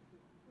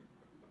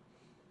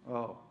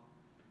 Oh.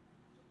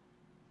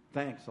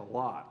 Thanks a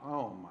lot.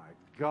 Oh, my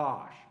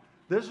gosh.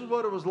 This is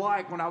what it was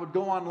like when I would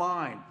go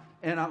online,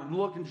 and I'm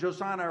looking,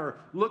 Josiah and I are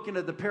looking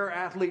at the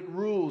para-athlete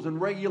rules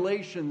and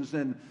regulations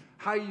and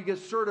how you get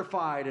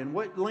certified and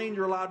what lane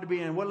you're allowed to be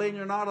in, what lane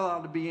you're not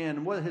allowed to be in,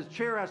 and what his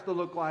chair has to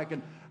look like,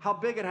 and how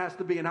big it has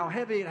to be, and how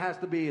heavy it has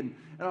to be. And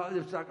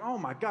it's like, oh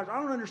my gosh,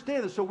 I don't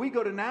understand this. So we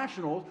go to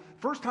nationals.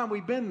 First time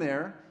we've been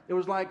there, it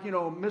was like,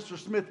 Mr.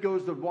 Smith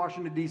goes to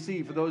Washington,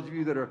 D.C., for those of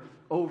you that are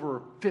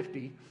over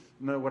 50,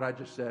 know what I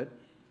just said.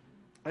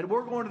 And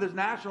we're going to this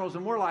nationals,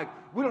 and we're like,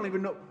 we don't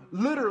even know.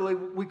 Literally,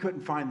 we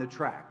couldn't find the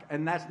track.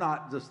 And that's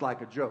not just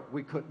like a joke.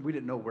 We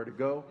didn't know where to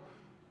go.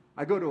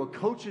 I go to a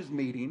coach's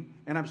meeting,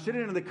 and I'm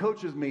sitting in the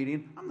coach's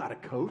meeting. I'm not a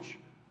coach.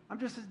 I'm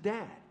just his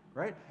dad,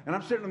 right? And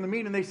I'm sitting in the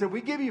meeting, and they said,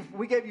 we gave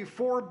you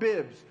 4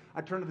 bibs.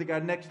 I turned to the guy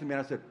next to me,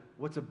 and I said,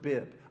 what's a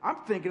bib? I'm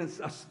thinking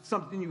it's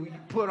something you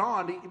put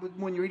on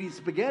when you're eating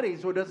spaghetti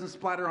so it doesn't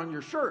splatter on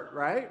your shirt,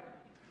 right?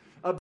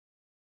 A bib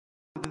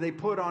that they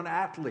put on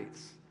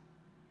athletes.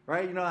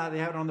 Right? You know how they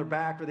have it on their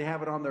back, or they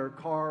have it on their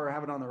car, or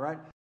have it on their right?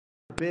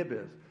 The bib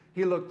is.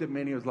 He looked at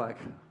me and he was like,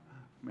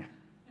 man,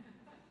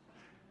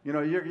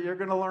 you're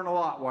going to learn a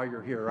lot while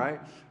you're here, right?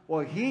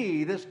 Well,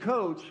 this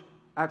coach,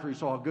 after he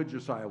saw how good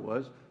Josiah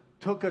was,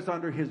 took us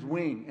under his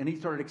wing, and he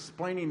started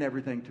explaining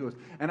everything to us.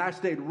 And I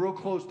stayed real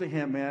close to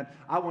him, man.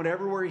 I went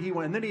everywhere he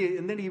went.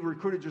 And then he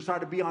recruited Josiah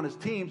to be on his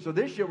team. So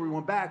this year we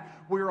went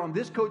back. We were on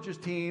this coach's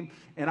team,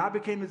 and I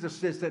became his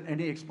assistant, and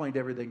he explained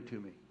everything to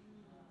me.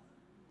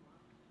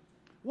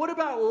 What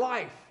about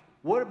life?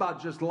 What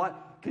about just life?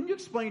 Can you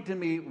explain to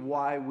me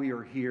why we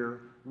are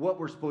here, what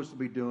we're supposed to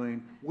be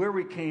doing, where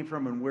we came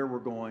from, and where we're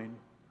going?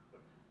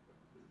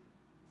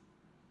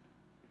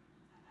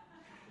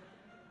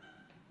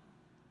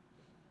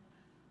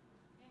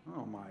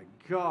 Oh my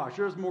gosh,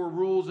 there's more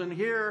rules in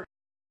here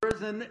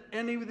than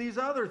any of these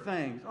other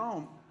things.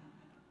 Oh,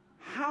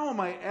 how am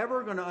I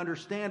ever going to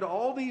understand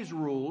all these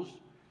rules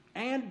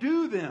and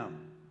do them?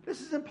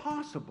 This is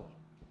impossible.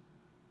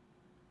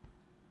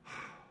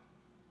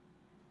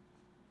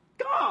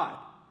 God!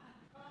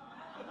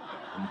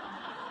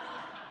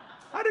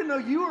 I didn't know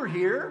you were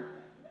here.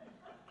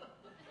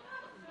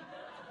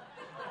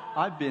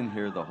 I've been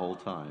here the whole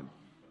time.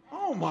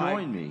 Oh my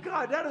Join me.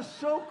 God, that is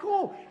so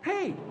cool.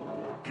 Hey,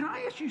 can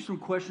I ask you some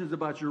questions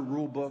about your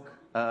rule book?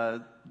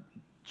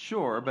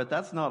 Sure, but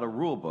that's not a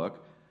rule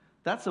book.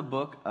 That's a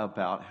book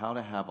about how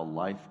to have a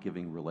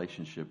life-giving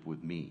relationship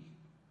with me.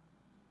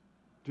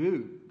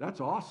 Dude, that's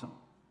awesome.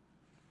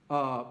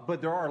 But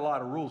there are a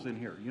lot of rules in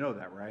here. You know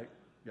that, right?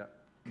 Yeah.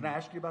 Can I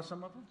ask you about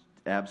some of them?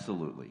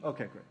 Absolutely.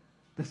 Okay, great.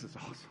 This is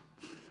awesome.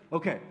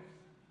 Okay.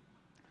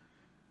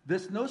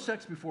 This no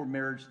sex before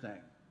marriage thing,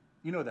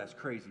 you know that's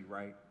crazy,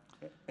 right?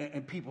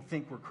 And people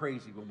think we're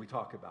crazy when we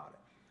talk about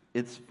it.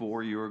 It's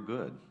for your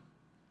good.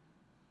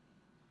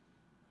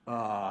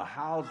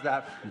 How's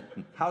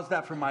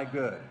that for my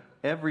good?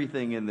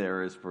 Everything in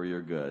there is for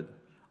your good.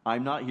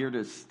 I'm not here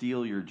to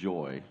steal your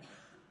joy.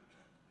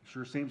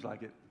 Sure seems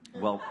like it.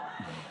 Well,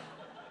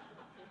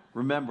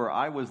 remember,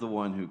 I was the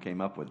one who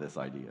came up with this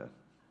idea.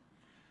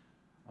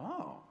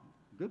 Oh,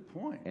 good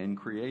point. And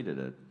created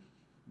it.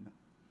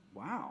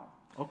 Wow.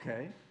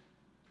 Okay.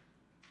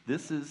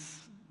 This is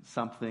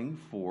something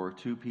for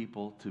two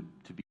people to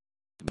be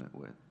intimate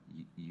with,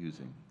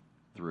 using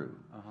through.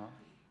 Uh-huh.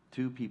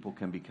 Two people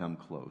can become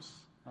close.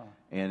 Oh.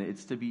 And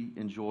it's to be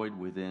enjoyed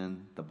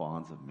within the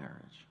bonds of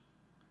marriage.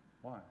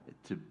 Why?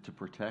 To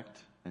protect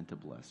and to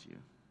bless you.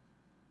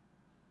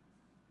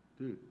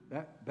 Dude,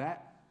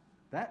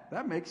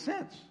 that makes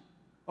sense.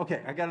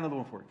 Okay, I got another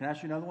one for you. Can I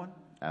ask you another one?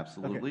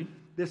 Absolutely. Okay.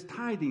 This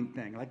tithing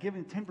thing, like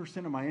giving 10%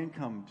 of my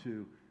income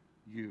to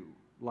you,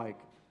 like,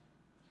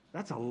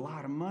 that's a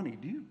lot of money.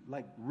 Do you,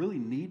 really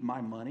need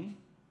my money?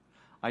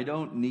 I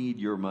don't need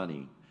your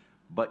money,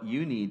 but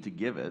you need to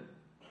give it.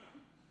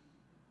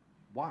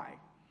 Why?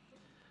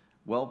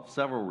 Well,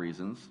 several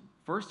reasons.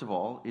 First of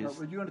all is...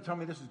 Are you going to tell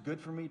me this is good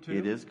for me, too?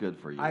 It is good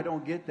for you. I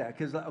don't get that.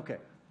 Because, okay,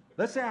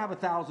 let's say I have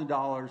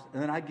 $1,000,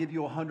 and then I give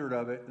you 100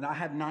 of it, and I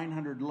have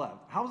 900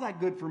 left. How is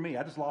that good for me?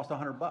 I just lost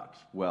 $100.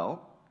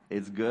 Well,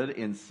 it's good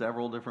in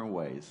several different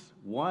ways.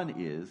 One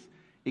is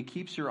it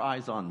keeps your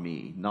eyes on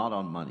me, not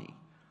on money.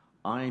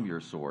 I am your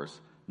source,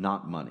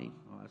 not money.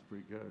 Oh, that's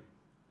pretty good.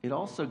 It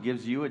also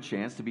gives you a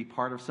chance to be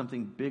part of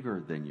something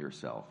bigger than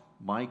yourself,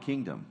 my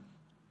kingdom.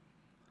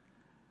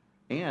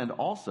 And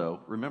also,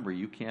 remember,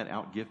 you can't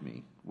outgive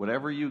me.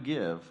 Whatever you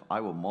give,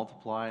 I will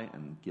multiply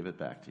and give it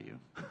back to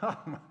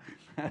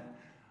you.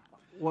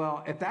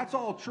 Well, if that's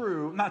all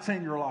true, I'm not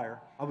saying you're a liar.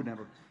 I would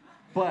never.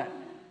 But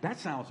that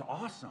sounds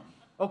awesome.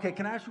 Okay,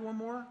 can I ask you one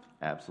more?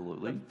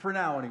 Absolutely. For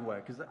now,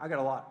 anyway, because I got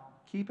a lot.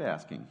 Keep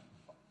asking.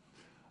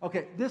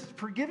 Okay, this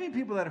forgiving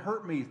people that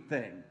hurt me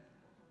thing,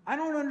 I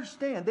don't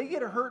understand. They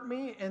get to hurt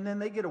me, and then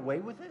they get away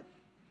with it?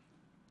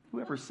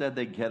 Whoever said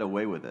they get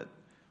away with it?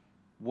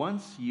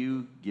 Once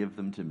you give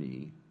them to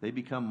me, they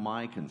become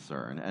my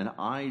concern, and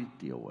I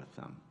deal with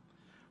them.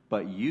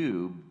 But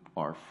you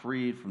are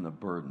freed from the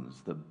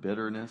burdens, the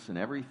bitterness, and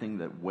everything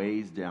that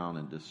weighs down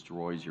and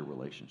destroys your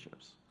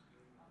relationships.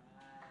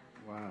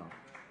 Wow.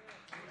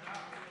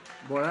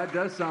 Boy, that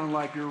does sound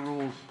like your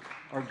rules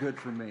are good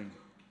for me.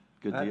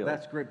 Good deal.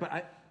 That's great,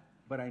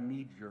 but I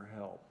need your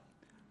help.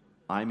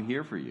 I'm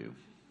here for you.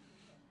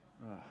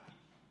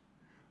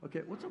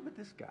 Okay, what's up with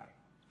this guy?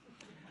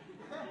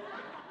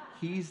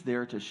 He's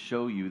there to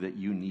show you that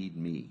you need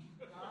me.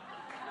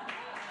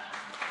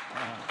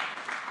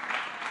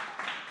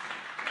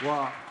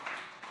 Well,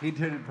 he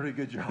did a pretty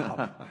good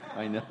job.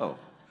 I know.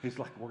 He's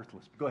like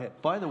worthless. Go ahead.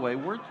 By the way,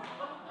 weren't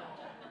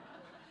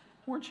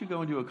you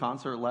going to a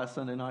concert last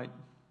Sunday night?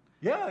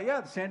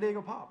 Yeah, the San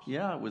Diego Pops.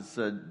 Yeah, it was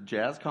a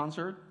jazz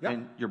concert, Yep.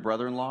 and your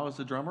brother-in-law was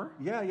the drummer?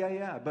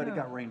 Yeah, but it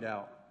got rained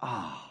out.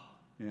 Ah,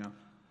 Yeah,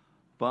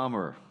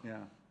 bummer. yeah.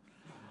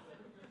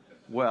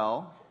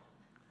 Well,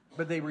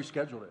 But they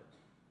rescheduled it.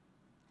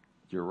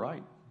 you're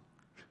right.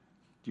 Do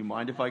you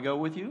mind if I go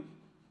with you?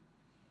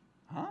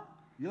 Huh?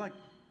 You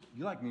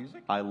like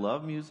music? I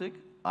love music.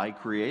 I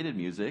created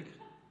music.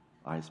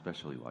 I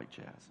especially like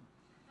jazz.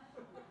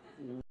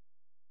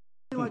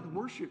 You like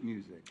worship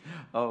music?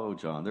 Oh,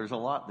 John, there's a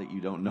lot that you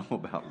don't know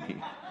about me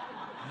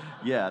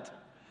yet.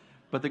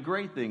 But the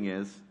great thing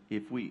is,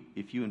 if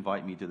you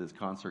invite me to this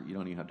concert, you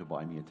don't even have to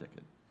buy me a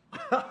ticket.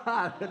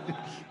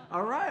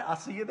 All right, I'll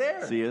see you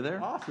there. See you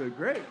there. Awesome,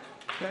 great.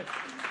 Okay.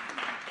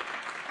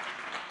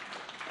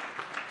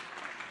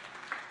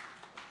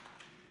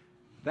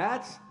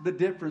 That's the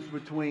difference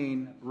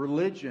between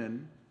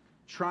religion,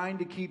 trying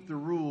to keep the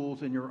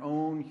rules in your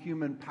own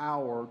human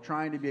power,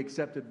 trying to be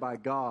accepted by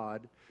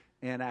God,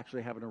 and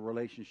actually having a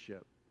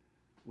relationship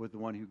with the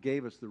one who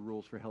gave us the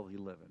rules for healthy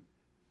living.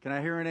 Can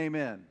I hear an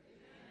amen?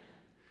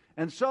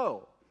 And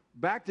so,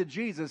 back to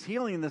Jesus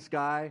healing this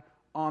guy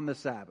on the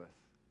Sabbath.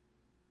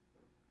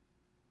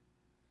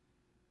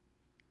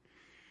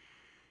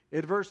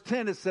 In verse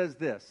 10, it says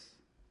this: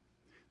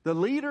 the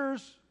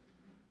leaders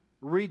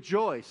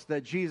rejoiced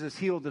that Jesus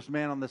healed this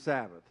man on the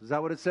Sabbath. Is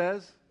that what it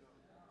says?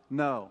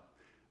 No.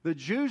 The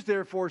Jews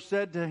therefore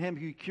said to him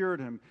who cured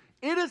him,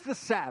 "It is the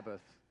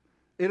Sabbath.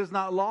 It is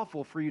not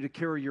lawful for you to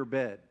carry your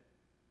bed."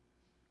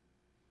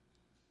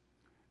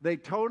 They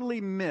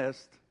totally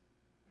missed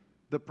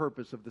the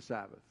purpose of the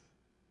Sabbath.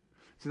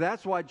 So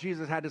that's why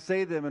Jesus had to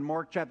say to them in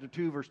Mark chapter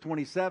 2, verse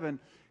 27,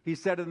 he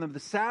said to them, "The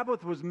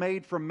Sabbath was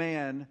made for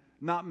man,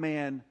 not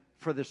man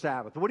for the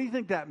Sabbath." What do you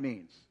think that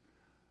means?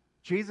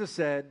 Jesus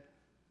said,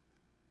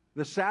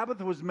 the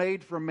Sabbath was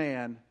made for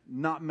man,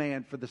 not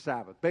man for the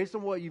Sabbath. Based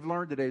on what you've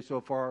learned today so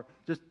far,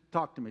 just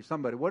talk to me,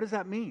 somebody. What does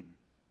that mean?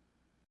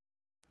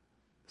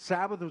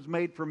 Sabbath was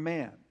made for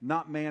man,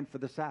 not man for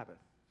the Sabbath.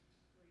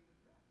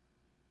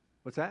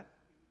 What's that?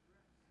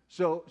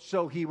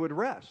 So he would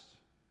rest.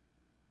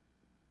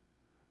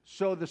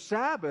 So the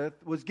Sabbath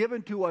was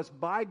given to us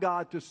by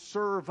God to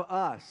serve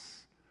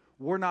us.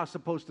 We're not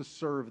supposed to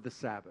serve the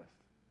Sabbath.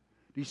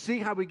 Do you see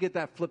how we get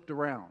that flipped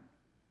around?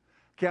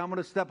 Okay, I'm going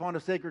to step on a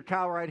sacred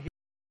cow right here.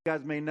 You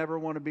guys may never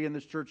want to be in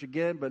this church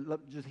again,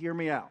 but just hear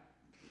me out.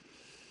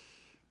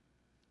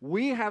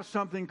 We have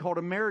something called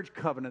a marriage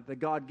covenant that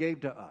God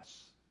gave to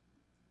us.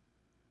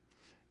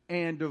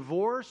 And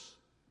divorce,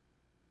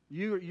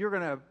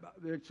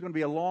 it's going to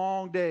be a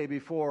long day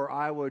before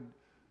I would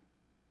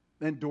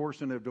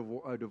endorse a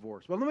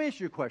divorce. Well, let me ask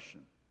you a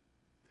question.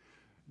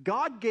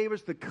 God gave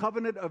us the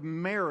covenant of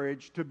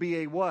marriage to be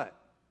a what?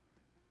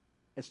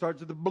 It starts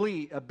with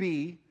a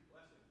B.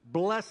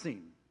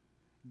 Blessing.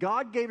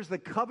 God gave us the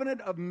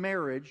covenant of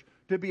marriage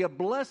to be a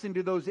blessing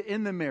to those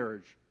in the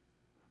marriage.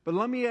 But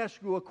let me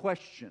ask you a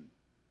question.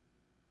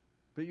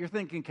 Put your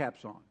thinking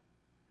caps on.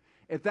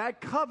 If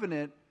that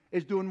covenant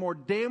is doing more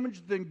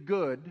damage than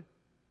good,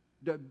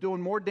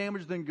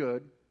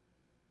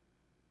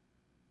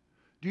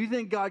 do you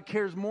think God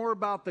cares more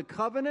about the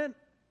covenant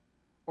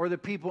or the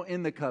people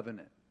in the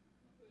covenant?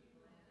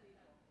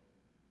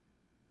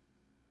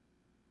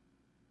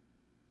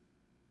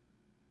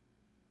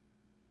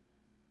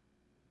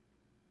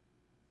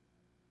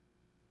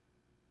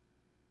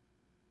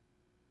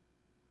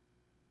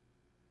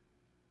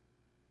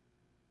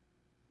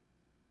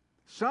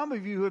 Some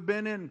of you have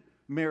been in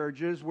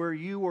marriages where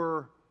you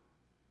were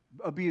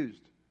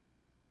abused.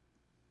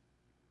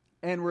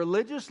 And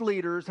religious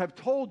leaders have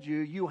told you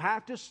you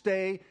have to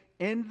stay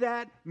in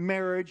that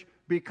marriage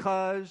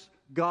because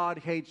God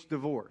hates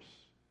divorce.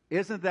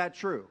 Isn't that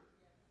true?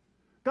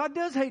 God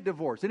does hate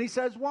divorce. And he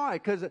says why?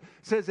 Because it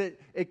says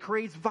it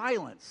creates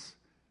violence.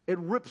 It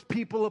rips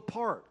people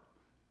apart.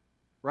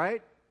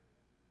 Right?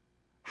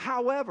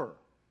 However,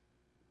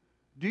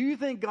 do you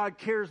think God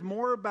cares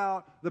more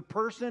about the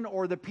person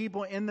or the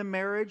people in the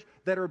marriage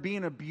that are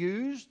being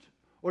abused?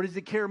 Or does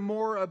he care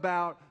more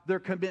about their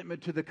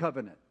commitment to the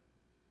covenant?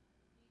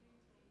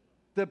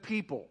 The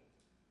people.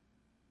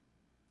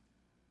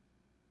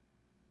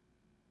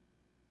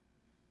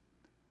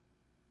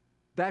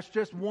 That's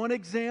just one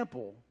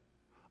example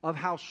of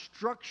how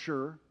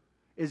structure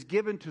is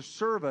given to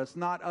serve us,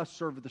 not us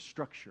serve the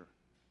structure.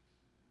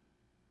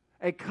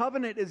 A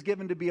covenant is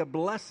given to be a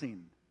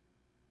blessing.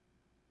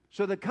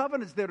 So the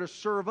covenant's there to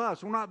serve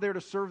us. We're not there to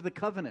serve the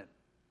covenant.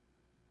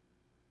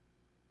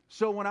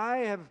 So when I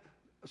have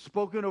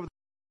spoken over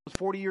the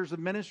 40 years of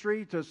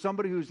ministry to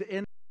somebody who's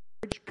in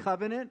a marriage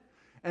covenant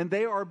and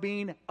they are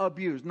being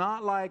abused,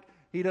 not like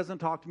he doesn't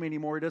talk to me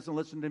anymore, he doesn't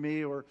listen to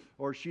me, or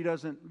she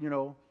doesn't,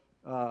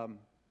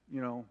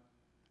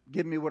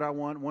 give me what I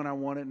want, when I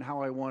want it, and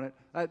how I want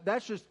it.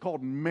 That's just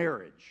called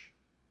marriage,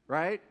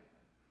 right?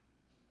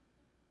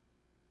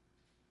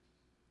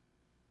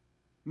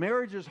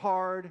 Marriage is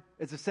hard.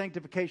 It's a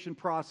sanctification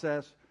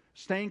process.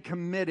 Staying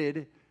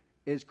committed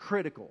is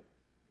critical.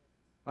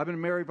 I've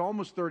been married for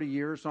almost 30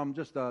 years, so I'm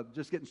just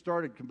getting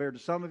started compared to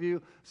some of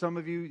you. Some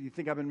of you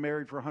think I've been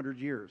married for 100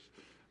 years.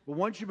 But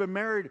once you've been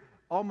married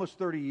almost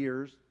 30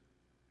 years,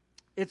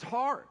 it's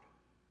hard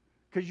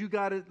because you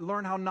got to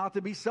learn how not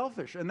to be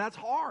selfish, and that's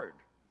hard.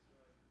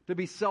 To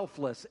be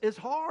selfless is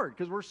hard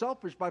because we're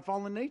selfish by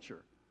fallen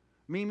nature.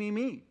 Me, me,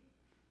 me.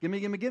 Gimme,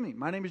 gimme, gimme.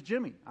 My name is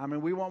Jimmy. I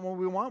mean, we want what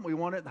we want. We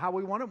want it how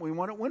we want it. We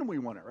want it when we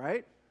want it,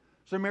 right?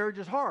 So marriage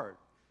is hard.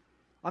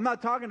 I'm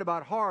not talking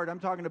about hard. I'm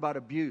talking about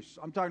abuse.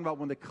 I'm talking about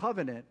when the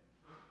covenant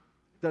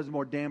does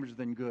more damage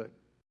than good.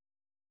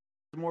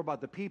 It's more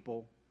about the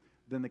people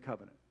than the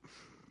covenant.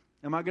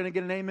 Am I going to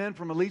get an amen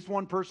from at least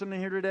one person in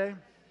here today?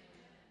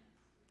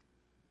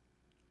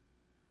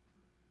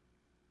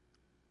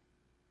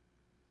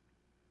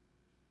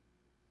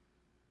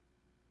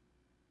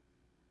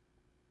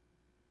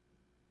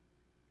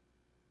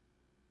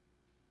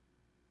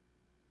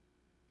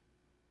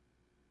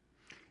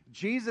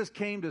 Jesus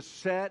came to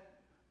set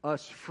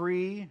us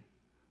free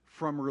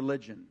from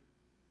religion.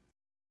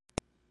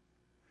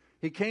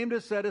 He came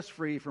to set us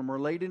free from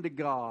relating to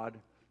God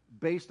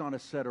based on a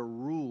set of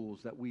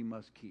rules that we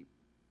must keep.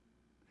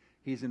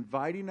 He's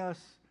inviting us,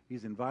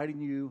 He's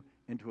inviting you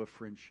into a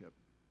friendship.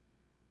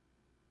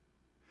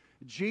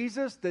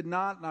 Jesus did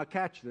not, now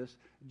catch this,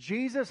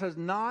 Jesus has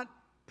not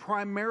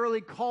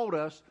primarily called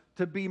us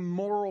to be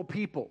moral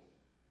people.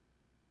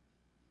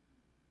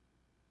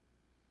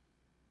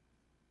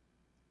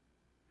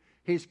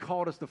 He's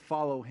called us to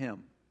follow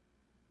Him.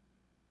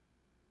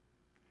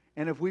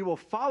 And if we will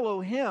follow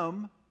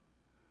Him,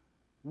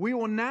 we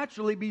will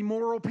naturally be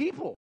moral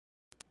people.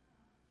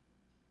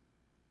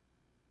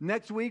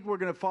 Next week, we're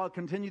going to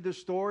continue this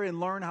story and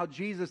learn how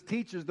Jesus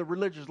teaches the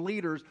religious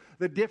leaders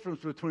the difference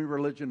between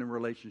religion and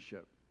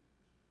relationship.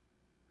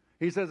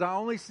 He says, I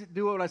only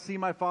do what I see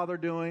my Father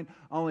doing.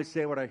 I only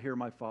say what I hear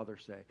my Father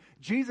say.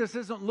 Jesus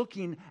isn't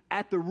looking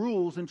at the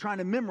rules and trying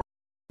to memorize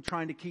them,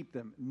 trying to keep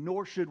them,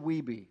 nor should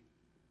we be.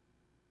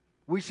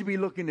 We should be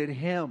looking at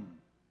Him,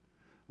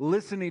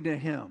 listening to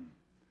Him,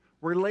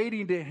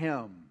 relating to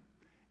Him,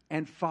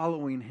 and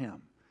following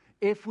Him.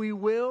 If we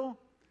will,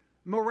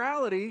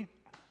 morality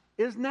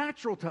is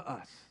natural to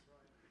us.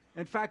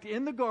 In fact,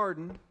 in the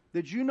garden,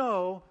 did you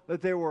know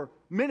that there were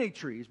many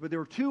trees, but there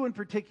were two in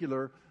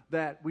particular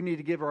that we need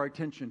to give our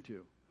attention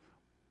to?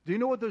 Do you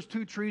know what those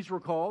two trees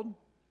were called?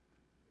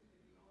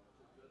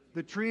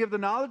 The tree of the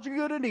knowledge of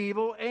good and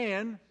evil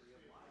and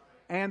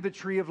the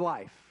tree of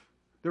life.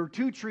 There were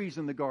two trees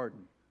in the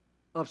garden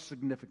of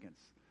significance.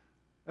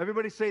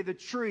 Everybody say the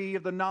tree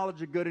of the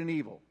knowledge of good and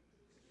evil.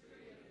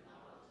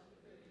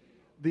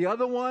 The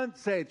other one,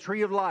 say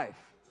tree of life.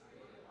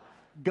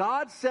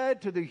 God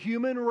said to the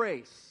human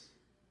race,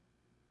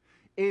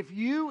 if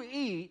you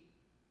eat,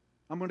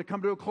 I'm going to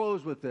come to a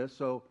close with this,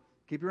 so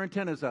keep your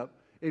antennas up.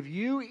 If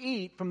you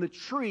eat from the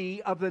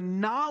tree of the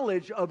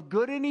knowledge of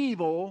good and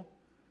evil,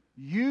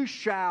 you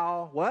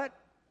shall, what?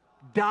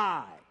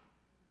 Die.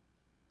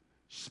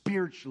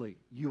 Spiritually,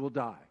 you will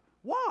die.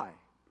 Why?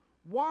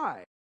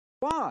 Why?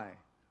 Why?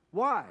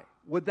 Why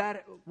would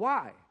that?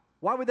 Why?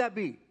 Why would that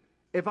be?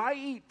 If I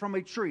eat from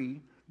a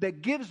tree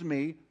that gives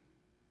me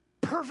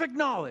perfect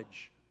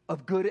knowledge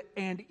of good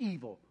and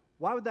evil,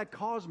 why would that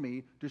cause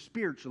me to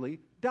spiritually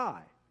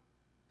die?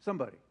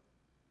 Somebody,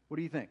 what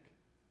do you think?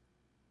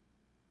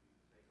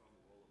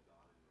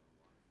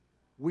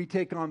 We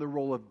take on the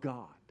role of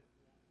God.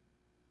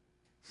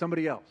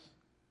 Somebody else.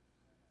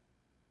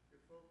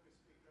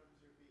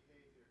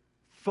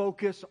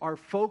 Our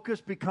focus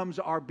becomes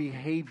our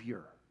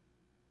behavior.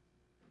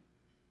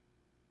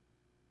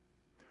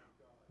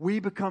 We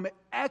become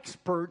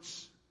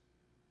experts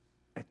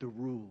at the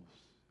rules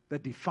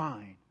that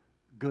define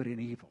good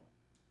and evil.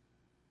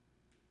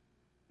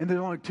 And there's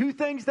only two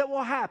things that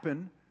will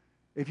happen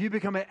if you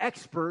become an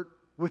expert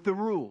with the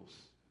rules.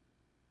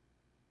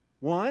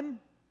 One,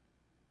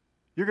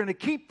 you're going to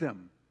keep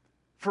them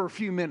for a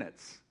few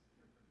minutes.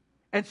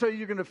 And so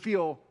you're going to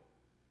feel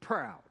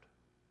proud.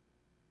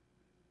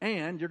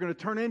 And you're going to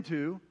turn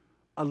into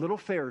a little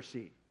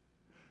Pharisee.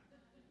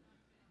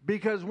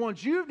 Because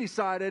once you've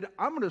decided,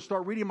 I'm going to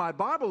start reading my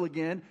Bible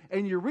again,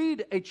 and you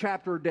read a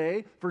chapter a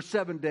day for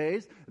 7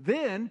 days,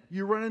 then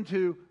you run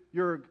into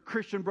your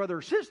Christian brother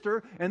or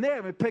sister, and they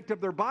haven't picked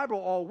up their Bible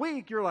all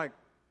week. You're like,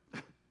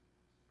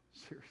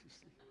 seriously?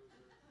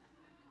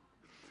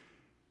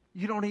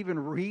 You don't even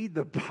read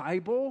the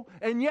Bible?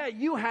 And yet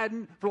you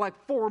hadn't for like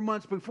 4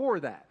 months before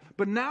that.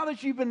 But now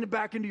that you've been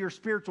back into your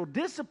spiritual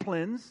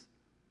disciplines,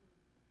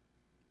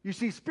 you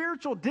see,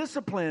 spiritual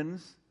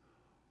disciplines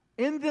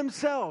in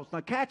themselves, now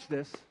catch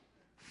this,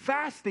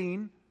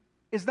 fasting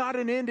is not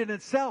an end in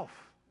itself.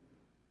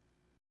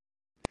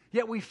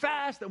 Yet we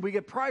fast and we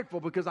get prideful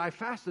because I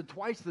fasted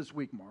twice this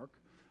week, Mark.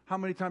 How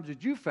many times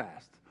did you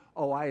fast?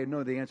 Oh, I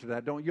know the answer to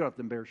that. You don't have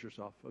to embarrass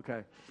yourself,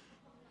 okay?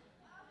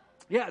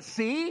 Yeah,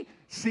 see?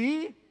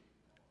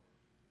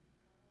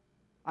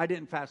 I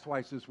didn't fast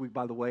twice this week,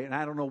 by the way, and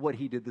I don't know what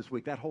he did this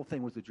week. That whole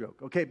thing was a joke.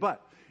 Okay,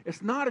 but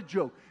it's not a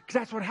joke, because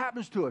that's what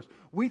happens to us.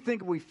 We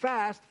think if we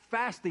fast,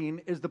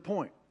 fasting is the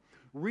point.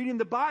 Reading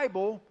the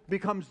Bible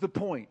becomes the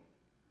point.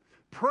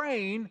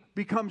 Praying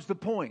becomes the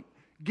point.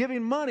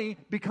 Giving money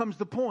becomes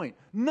the point.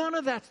 None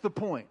of that's the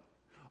point.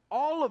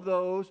 All of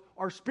those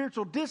are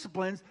spiritual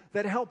disciplines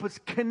that help us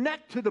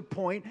connect to the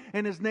point,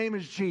 and his name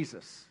is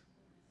Jesus.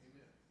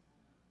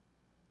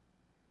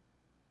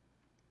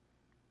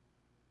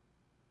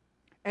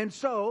 And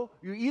so,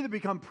 you either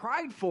become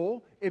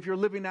prideful if you're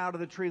living out of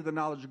the tree of the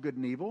knowledge of good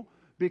and evil,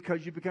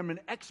 because you become an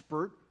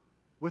expert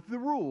with the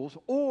rules,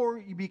 or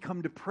you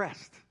become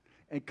depressed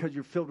and because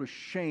you're filled with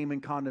shame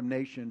and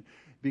condemnation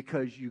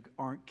because you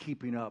aren't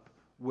keeping up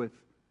with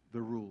the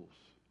rules.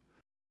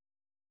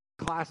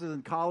 Classes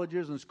in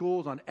colleges and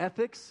schools on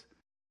ethics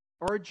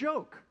are a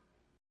joke.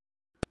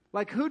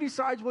 Like, who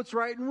decides what's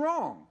right and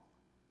wrong?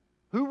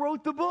 Who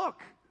wrote the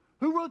book?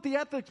 Who wrote the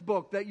ethics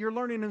book that you're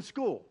learning in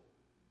school?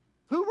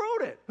 Who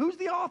wrote it? Who's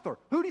the author?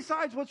 Who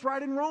decides what's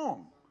right and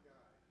wrong?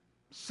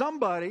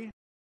 Somebody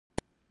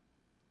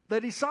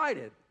that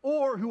decided,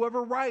 or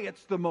whoever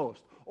riots the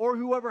most, or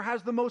whoever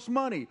has the most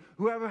money,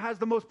 whoever has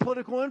the most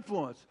political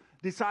influence,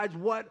 decides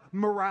what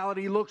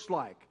morality looks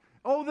like.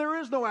 Oh, there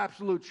is no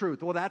absolute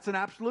truth. Well, that's an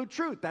absolute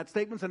truth. That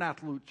statement's an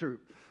absolute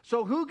truth.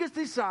 So who gets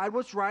to decide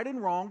what's right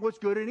and wrong, what's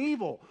good and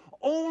evil?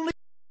 Only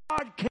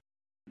God can.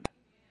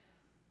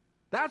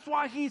 That's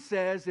why he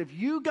says, if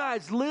you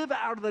guys live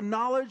out of the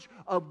knowledge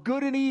of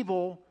good and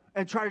evil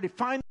and try to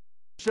define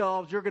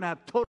yourselves, you're going to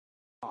have total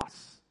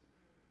loss.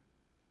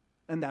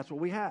 And that's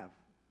what we have.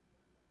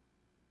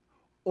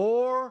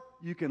 Or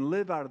you can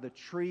live out of the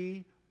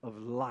tree of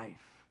life.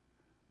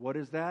 What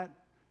is that?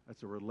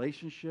 That's a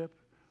relationship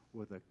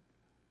with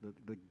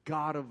the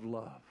God of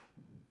love.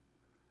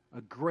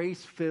 A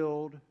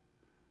grace-filled,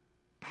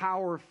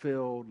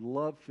 power-filled,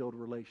 love-filled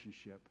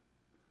relationship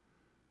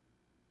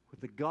with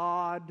the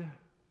God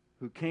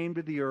who came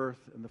to the earth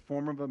in the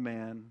form of a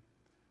man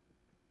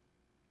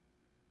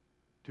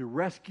to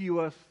rescue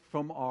us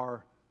from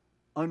our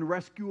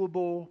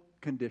unrescuable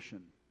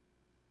condition.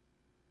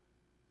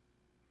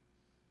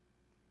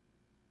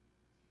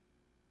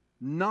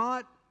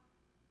 Not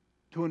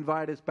to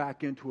invite us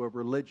back into a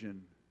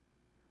religion,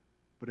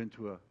 but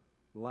into a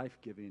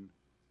life-giving,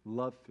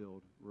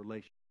 love-filled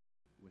relationship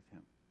with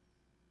him.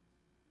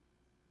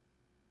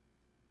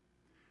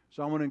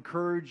 So I want to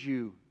encourage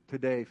you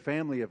today,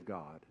 family of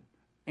God,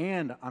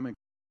 and I'm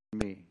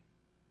encouraging me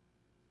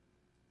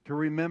to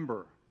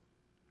remember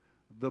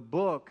the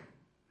book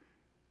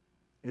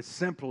is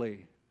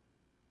simply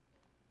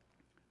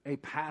a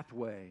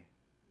pathway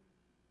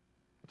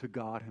to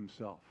God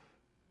himself.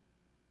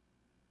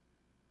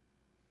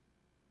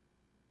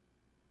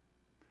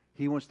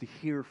 He wants to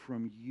hear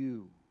from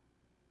you.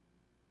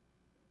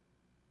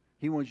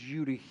 He wants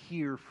you to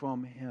hear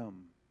from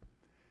him.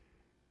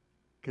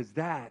 Because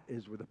that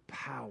is where the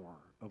power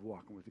of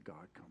walking with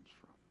God comes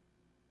from.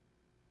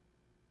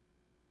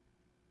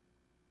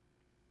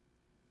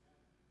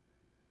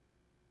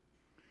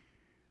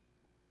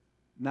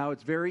 Now,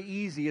 it's very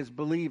easy as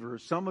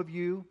believers. Some of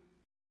you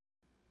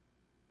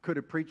could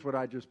have preached what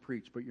I just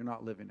preached, but you're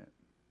not living it.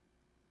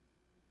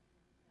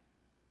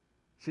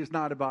 See, it's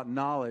not about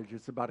knowledge,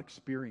 it's about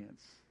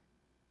experience.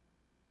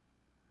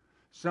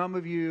 Some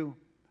of you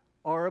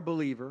are a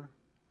believer,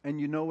 and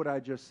you know what I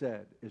just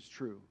said is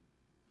true.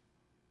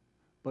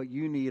 But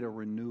you need a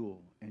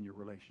renewal in your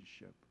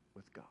relationship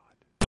with God.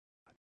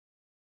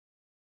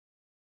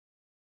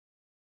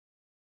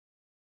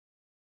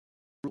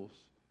 Rules.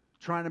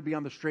 Trying to be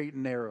on the straight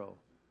and narrow.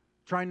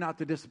 Trying not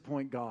to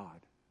disappoint God.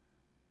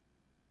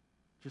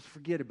 Just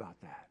forget about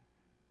that.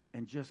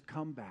 And just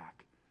come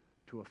back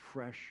to a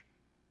fresh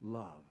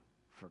love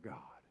for God.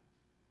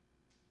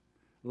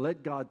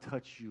 Let God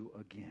touch you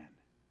again.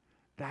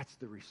 That's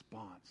the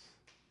response.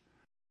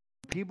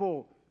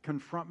 People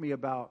confront me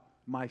about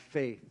my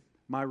faith,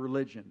 my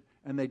religion,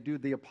 and they do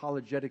the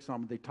apologetics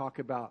on it. They talk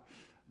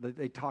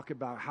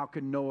about how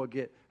can Noah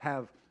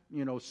have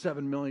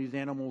 7 million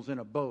animals in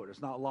a boat.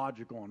 It's not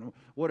logical. And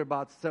what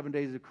about 7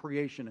 days of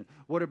creation? And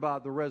what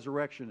about the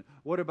resurrection?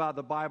 What about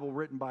the Bible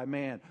written by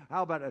man?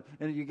 How about it?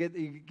 And you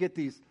get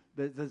these.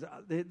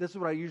 This is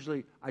what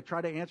I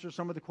try to answer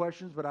some of the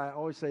questions, but I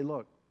always say,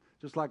 look,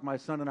 just like my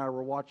son and I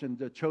were watching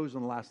The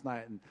Chosen last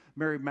night, and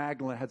Mary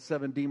Magdalene had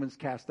 7 demons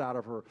cast out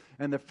of her,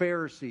 and the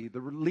Pharisee, the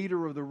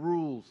leader of the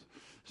rules,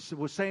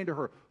 was saying to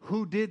her,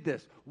 who did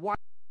this? Why?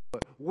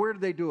 Where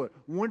did they do it?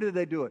 When did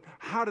they do it?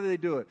 How did they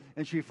do it?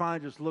 And she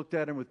finally just looked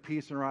at him with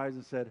peace in her eyes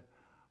and said,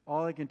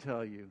 all I can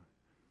tell you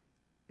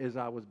is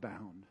I was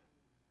bound,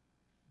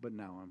 but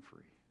now I'm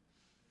free.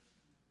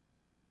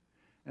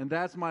 And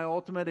that's my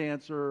ultimate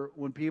answer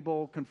when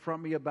people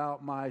confront me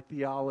about my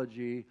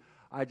theology.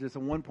 I just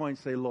at one point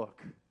say,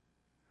 look,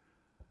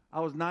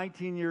 I was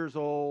 19 years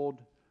old.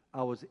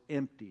 I was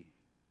empty.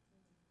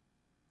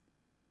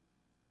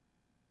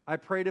 I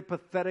prayed a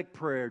pathetic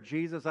prayer.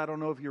 Jesus, I don't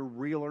know if you're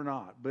real or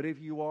not, but if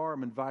you are,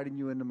 I'm inviting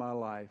you into my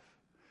life.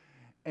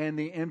 and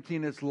the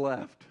emptiness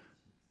left,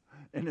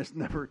 and it's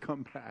never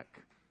come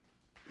back.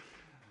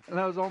 And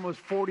that was almost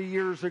 40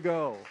 years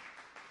ago.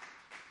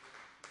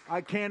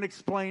 I can't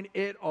explain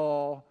it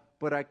all,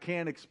 but I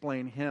can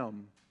explain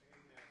Him.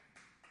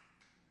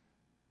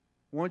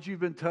 Once you've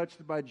been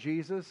touched by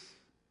Jesus,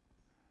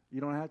 you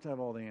don't have to have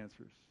all the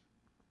answers.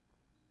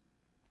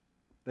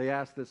 They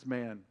asked this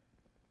man,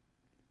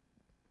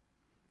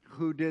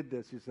 who did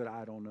this? He said,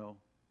 I don't know.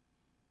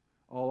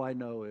 All I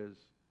know is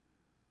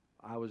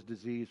I was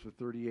diseased for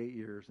 38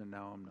 years and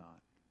now I'm not.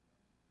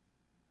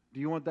 Do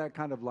you want that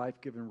kind of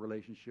life-giving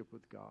relationship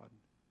with God?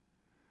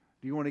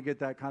 Do you want to get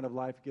that kind of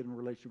life-giving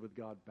relationship with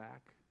God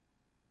back?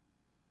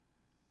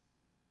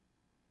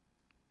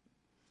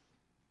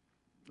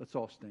 Let's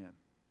all stand.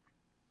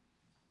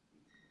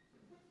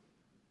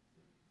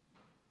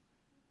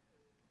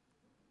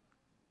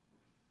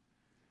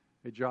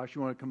 Hey, Josh,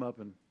 you want to come up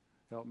and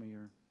help me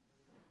here?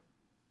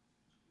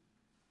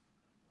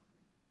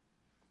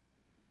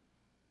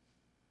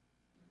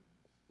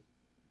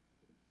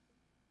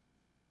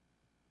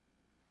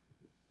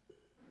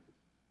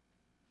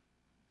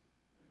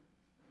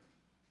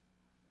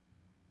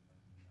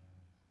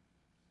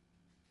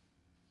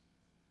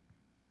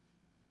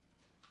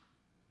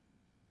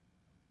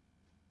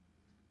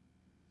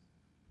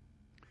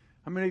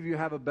 How many of you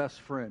have a best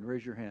friend?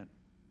 Raise your hand.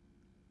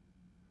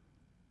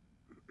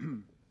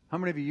 How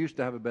many of you used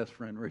to have a best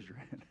friend? Raise your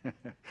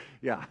hand.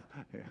 Yeah.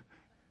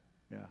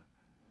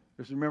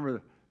 Just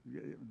remember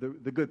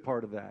the good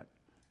part of that.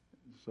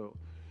 So,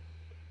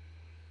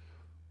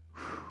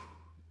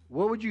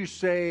 what would you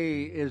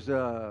say is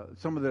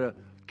some of the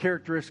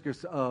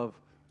characteristics of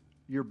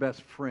your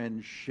best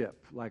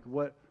friendship? Like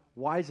what?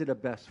 Why is it a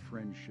best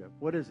friendship?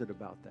 What is it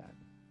about that?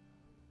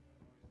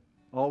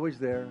 Always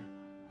there.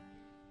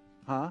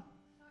 Huh?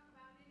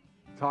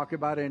 Talk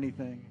about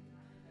anything.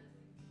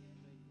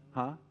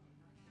 Huh?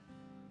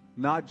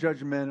 Not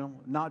judgmental.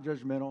 Not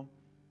judgmental.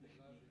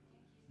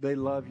 They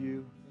love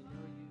you.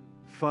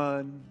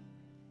 Fun.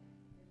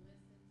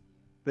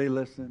 They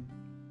listen.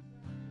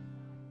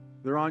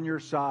 They're on your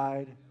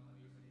side.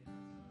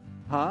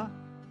 Huh?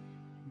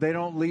 They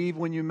don't leave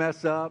when you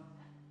mess up.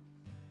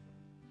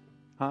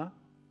 Huh?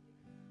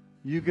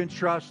 You can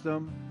trust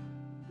them.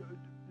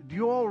 Do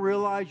you all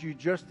realize you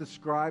just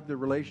described the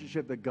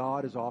relationship that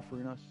God is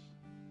offering us?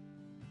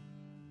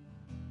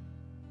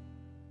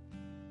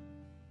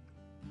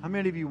 How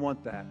many of you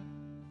want that?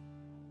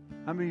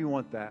 How many of you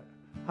want that?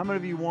 How many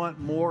of you want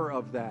more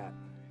of that?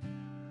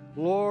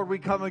 Lord, we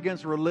come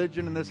against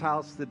religion in this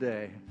house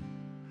today.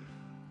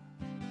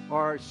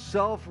 Our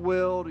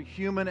self-willed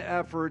human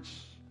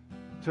efforts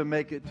to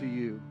make it to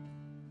you.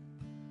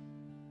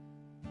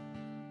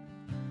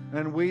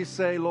 And we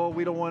say, Lord,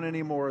 we don't want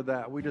any more of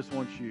that. We just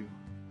want you.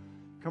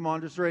 Come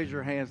on, just raise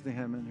your hands to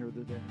Him in here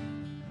today.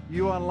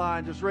 You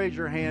online, just raise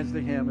your hands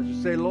to Him and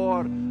just say,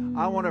 Lord,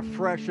 I want a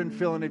fresh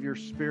infilling of your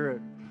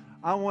Spirit.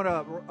 I want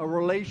a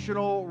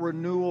relational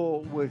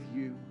renewal with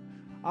you.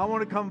 I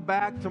want to come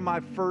back to my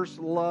first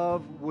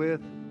love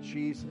with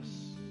Jesus.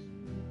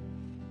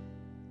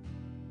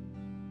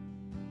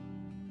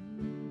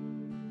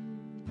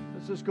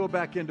 Let's just go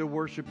back into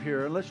worship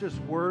here and let's just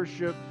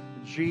worship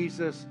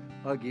Jesus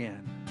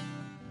again.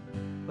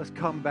 Let's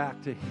come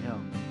back to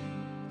Him.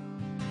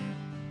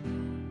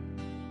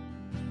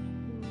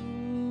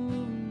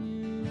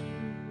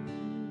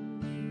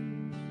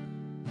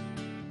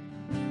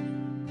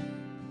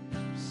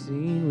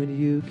 Seen what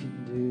you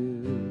can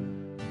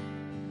do,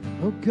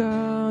 oh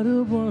God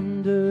of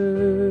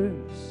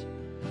wonders.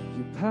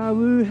 Your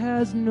power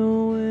has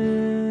no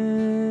end.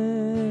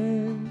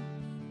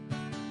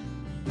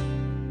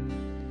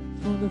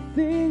 For the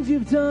things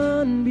you've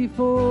done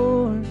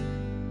before,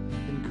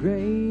 in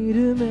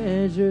greater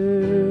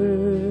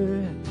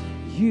measure,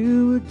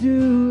 you will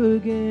do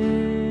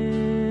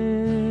again.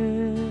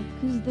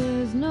 'Cause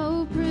there's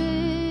no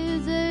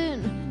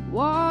prison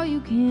wall you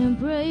can't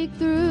break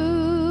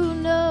through.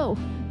 No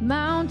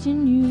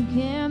mountain you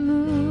can't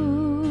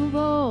move.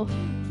 All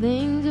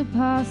things are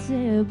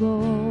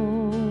possible.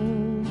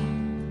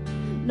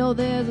 No,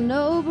 there's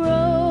no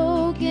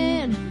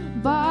broken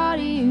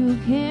body you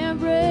can't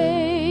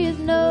raise.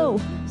 No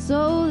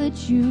soul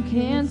that you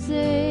can't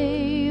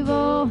save.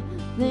 All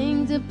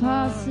things are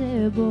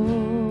possible.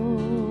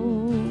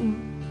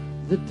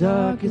 The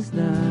darkest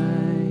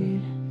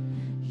night,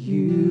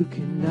 you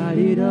can light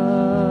it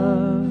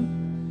up.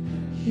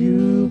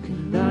 You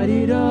can light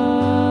it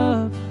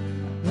up,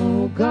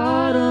 oh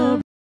God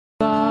of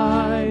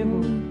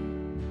revival.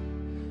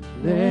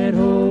 Let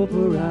hope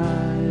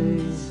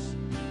arise.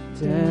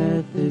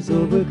 Death is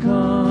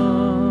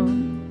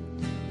overcome.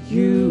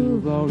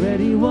 You've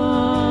already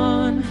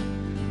won,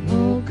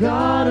 oh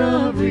God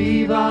of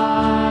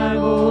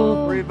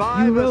revival.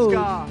 Revive us,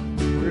 God.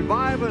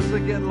 Revive us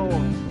again,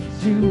 Lord.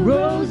 You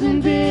rose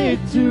in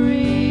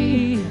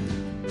victory,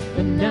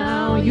 and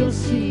now you're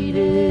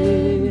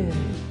seated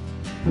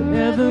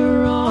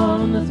forever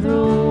on the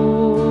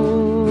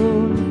throne.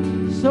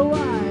 So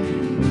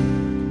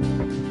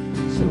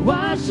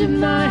why should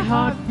my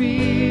heart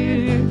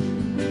fear?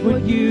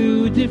 what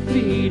you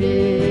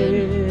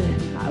defeated.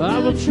 I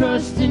will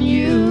trust in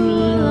you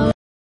alone.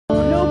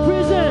 No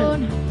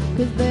prison,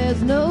 'cause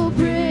there's no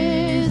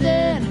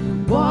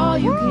prison wall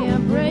you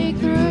can't break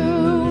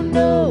through,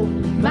 no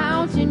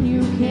mountain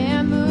you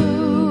can't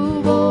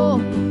move. All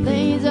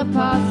things are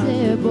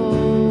possible.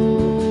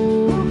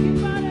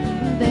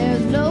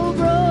 There's no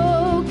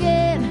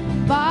broken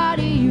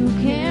body you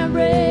can't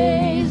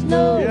raise,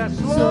 no Yes,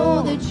 Lord.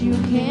 soul that you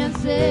can't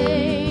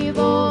save.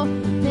 All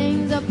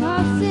things are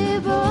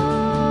possible.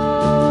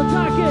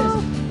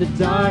 darkest, the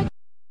dark.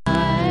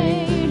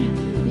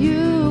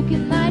 You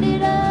can light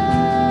it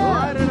up.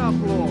 Light it up,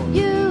 Lord.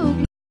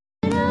 You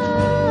can light it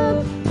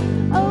up.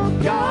 Oh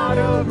God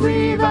of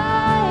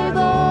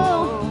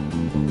revival,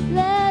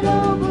 let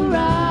hope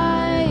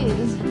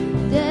arise.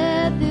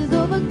 Death is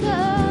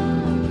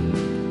overcome.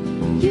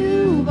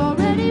 You've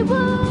already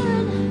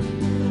won.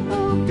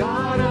 Oh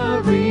God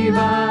of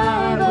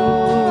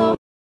revival.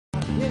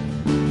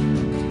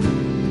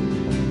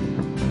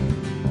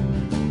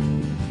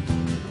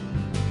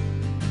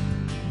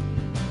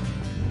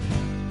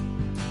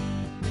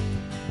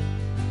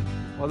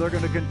 Well, they're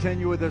going to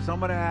continue with this. I'm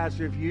going to ask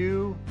you if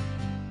you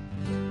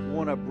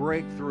want a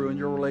breakthrough in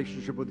your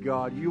relationship with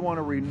God, you want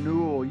a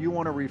renewal, you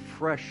want a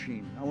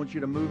refreshing, I want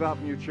you to move out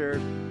from your chairs.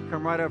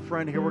 Come right up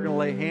front here. We're going to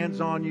lay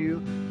hands on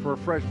you for a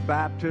fresh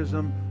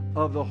baptism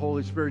of the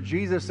Holy Spirit.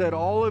 Jesus said,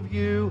 all of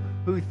you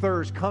who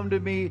thirst, come to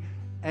me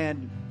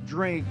and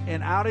drink.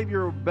 And out of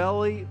your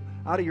belly,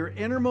 out of your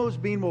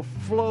innermost being will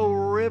flow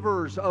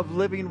rivers of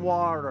living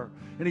water.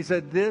 And he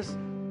said this,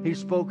 he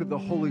spoke of the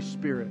Holy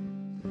Spirit.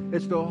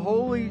 It's the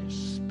Holy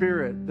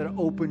Spirit that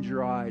opens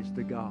your eyes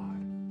to God.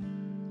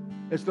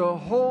 It's the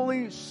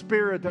Holy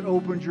Spirit that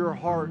opens your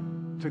heart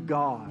to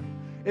God.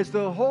 It's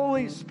the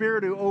Holy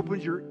Spirit who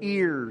opens your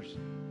ears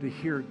to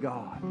hear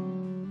God.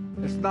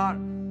 It's not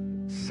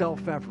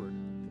self-effort.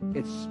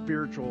 It's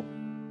spiritual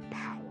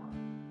power.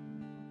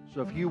 So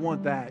if you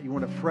want that, you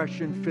want a fresh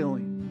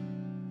infilling,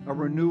 a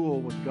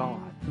renewal with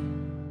God,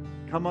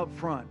 come up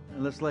front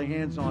and let's lay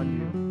hands on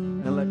you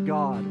and let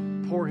God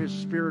pour His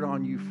Spirit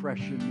on you fresh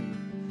and new.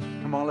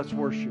 Come on, let's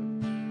worship.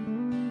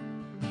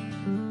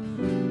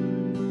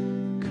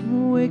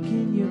 Come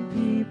awaken your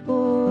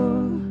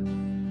people.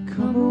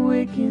 Come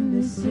awaken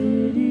the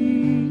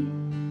city.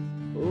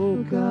 Oh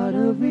God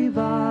of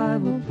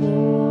revival,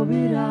 pour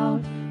it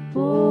out,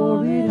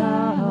 pour it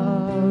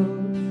out.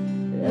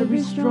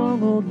 Every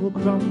stronghold will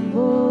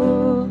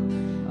crumble.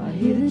 I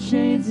hear the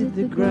chains hit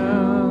the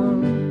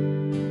ground.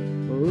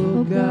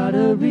 Oh God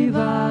of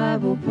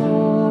revival,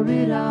 pour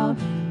it out,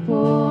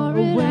 pour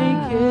it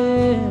out.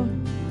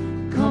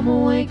 Come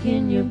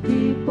awaken your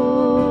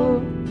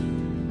people.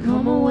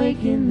 Come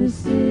awaken the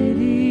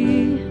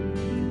city.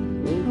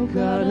 Oh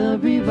God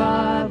of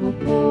revival,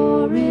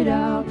 pour it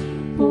out,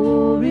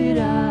 pour it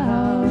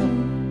out.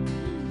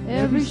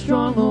 Every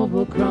stronghold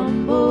will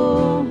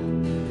crumble.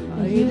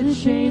 I hear the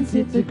chains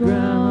hit the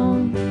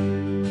ground.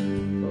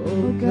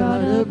 Oh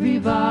God of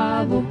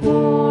revival,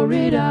 pour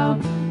it out,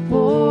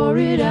 pour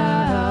it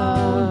out.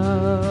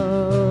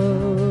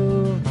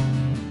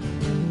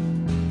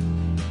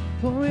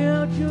 Pour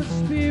out your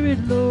Spirit,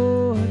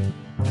 Lord.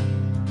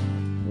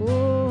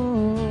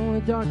 Oh,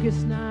 the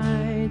darkest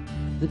night,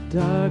 the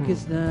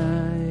darkest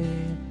night.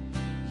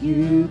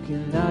 You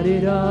can light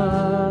it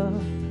up.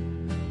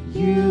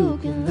 You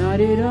can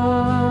light it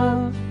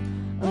up.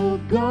 Oh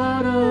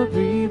God of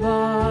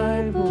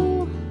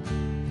revival,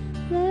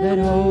 let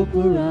hope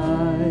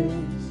arise.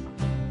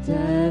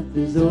 Death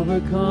is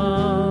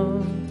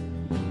overcome.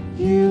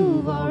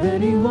 You've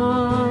already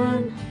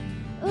won.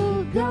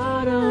 Oh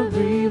God of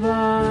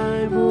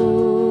revival,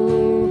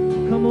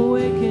 come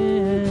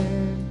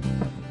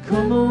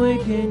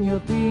awaken your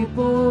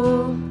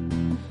people.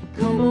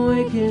 Come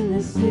awaken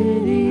the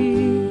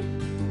city.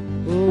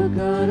 Oh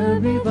God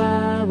of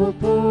revival,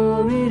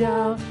 pour it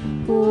out,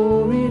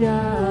 pour it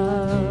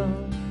out.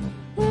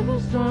 Every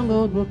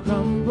stronghold will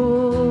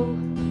crumble.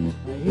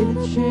 I hear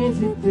the chains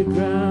hit the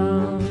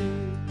ground.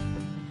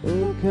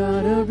 Oh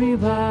God of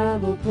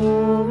revival,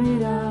 pour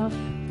it out,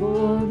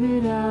 pour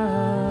it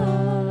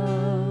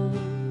out.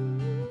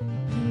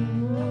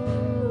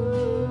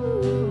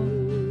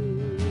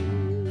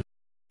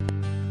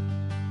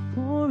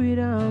 Pour it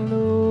out,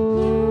 Lord.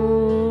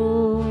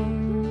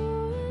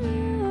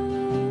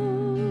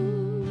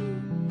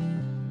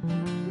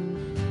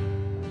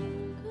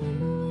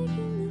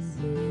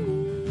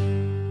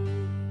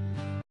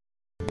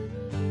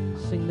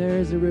 Sing, there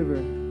is a river.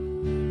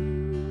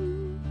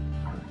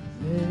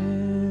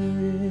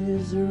 There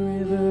is a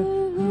river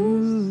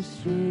whose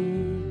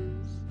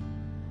streams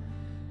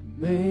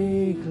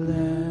make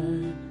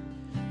glad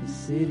the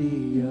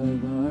city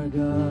of our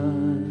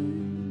God.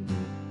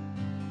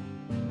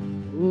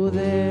 Oh,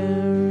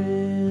 there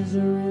is a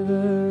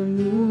river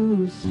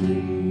whose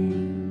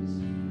streams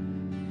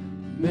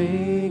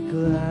make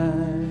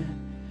glad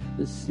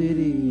the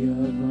city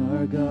of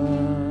our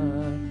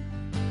God.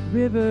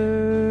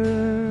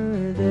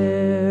 River,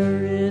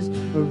 there is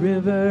a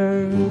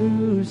river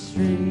whose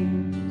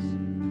streams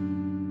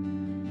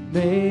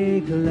make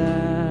make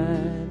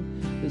glad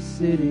the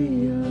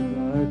city of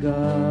our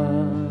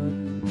God.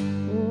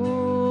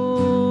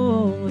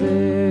 Oh,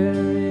 there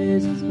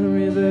is a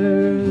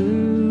river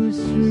whose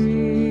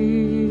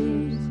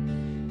streams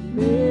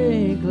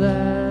make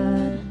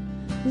glad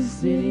the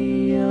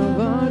city of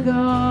our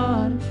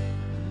God.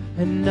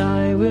 And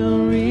I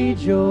will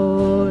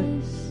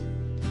rejoice,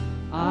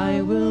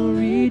 I will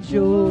rejoice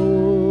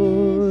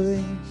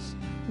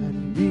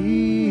and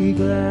be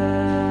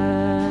glad.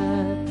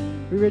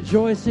 We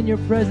rejoice in your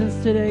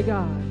presence today,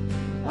 God.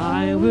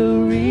 I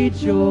will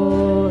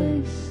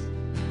rejoice,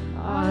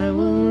 I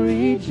will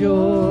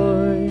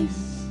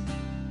rejoice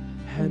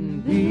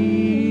and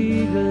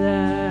be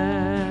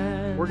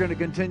glad. We're going to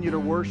continue to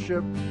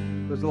worship.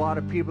 There's a lot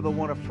of people that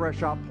want a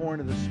fresh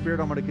outpouring of the Spirit.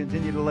 I'm going to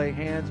continue to lay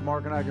hands.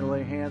 Mark and I are going to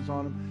lay hands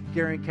on them.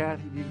 Gary and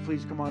Kathy, you can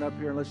please come on up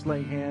here and let's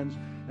lay hands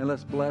and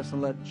let's bless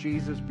and let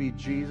Jesus be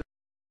Jesus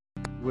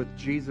with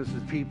Jesus'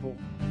 people,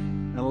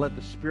 and let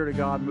the Spirit of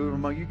God move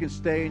among you. You can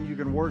stay and you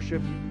can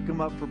worship. You can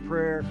come up for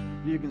prayer.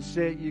 You can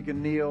sit. You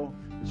can kneel.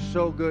 It's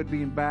so good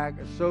being back.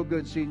 It's so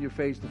good seeing you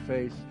face to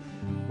face.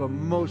 But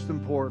most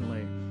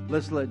importantly,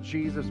 let's let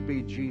Jesus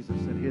be Jesus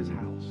in His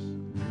house.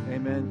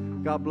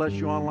 Amen. God bless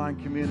you, online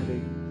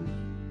community.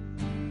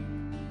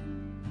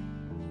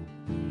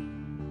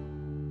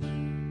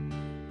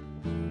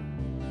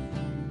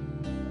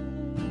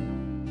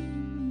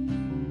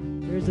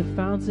 There's a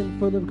fountain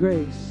full of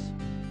grace.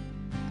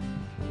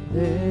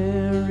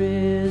 There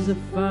is a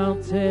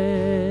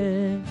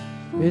fountain,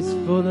 it's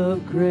full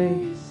of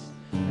grace,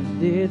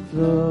 and it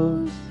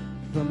flows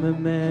from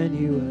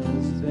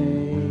Emmanuel's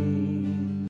veins.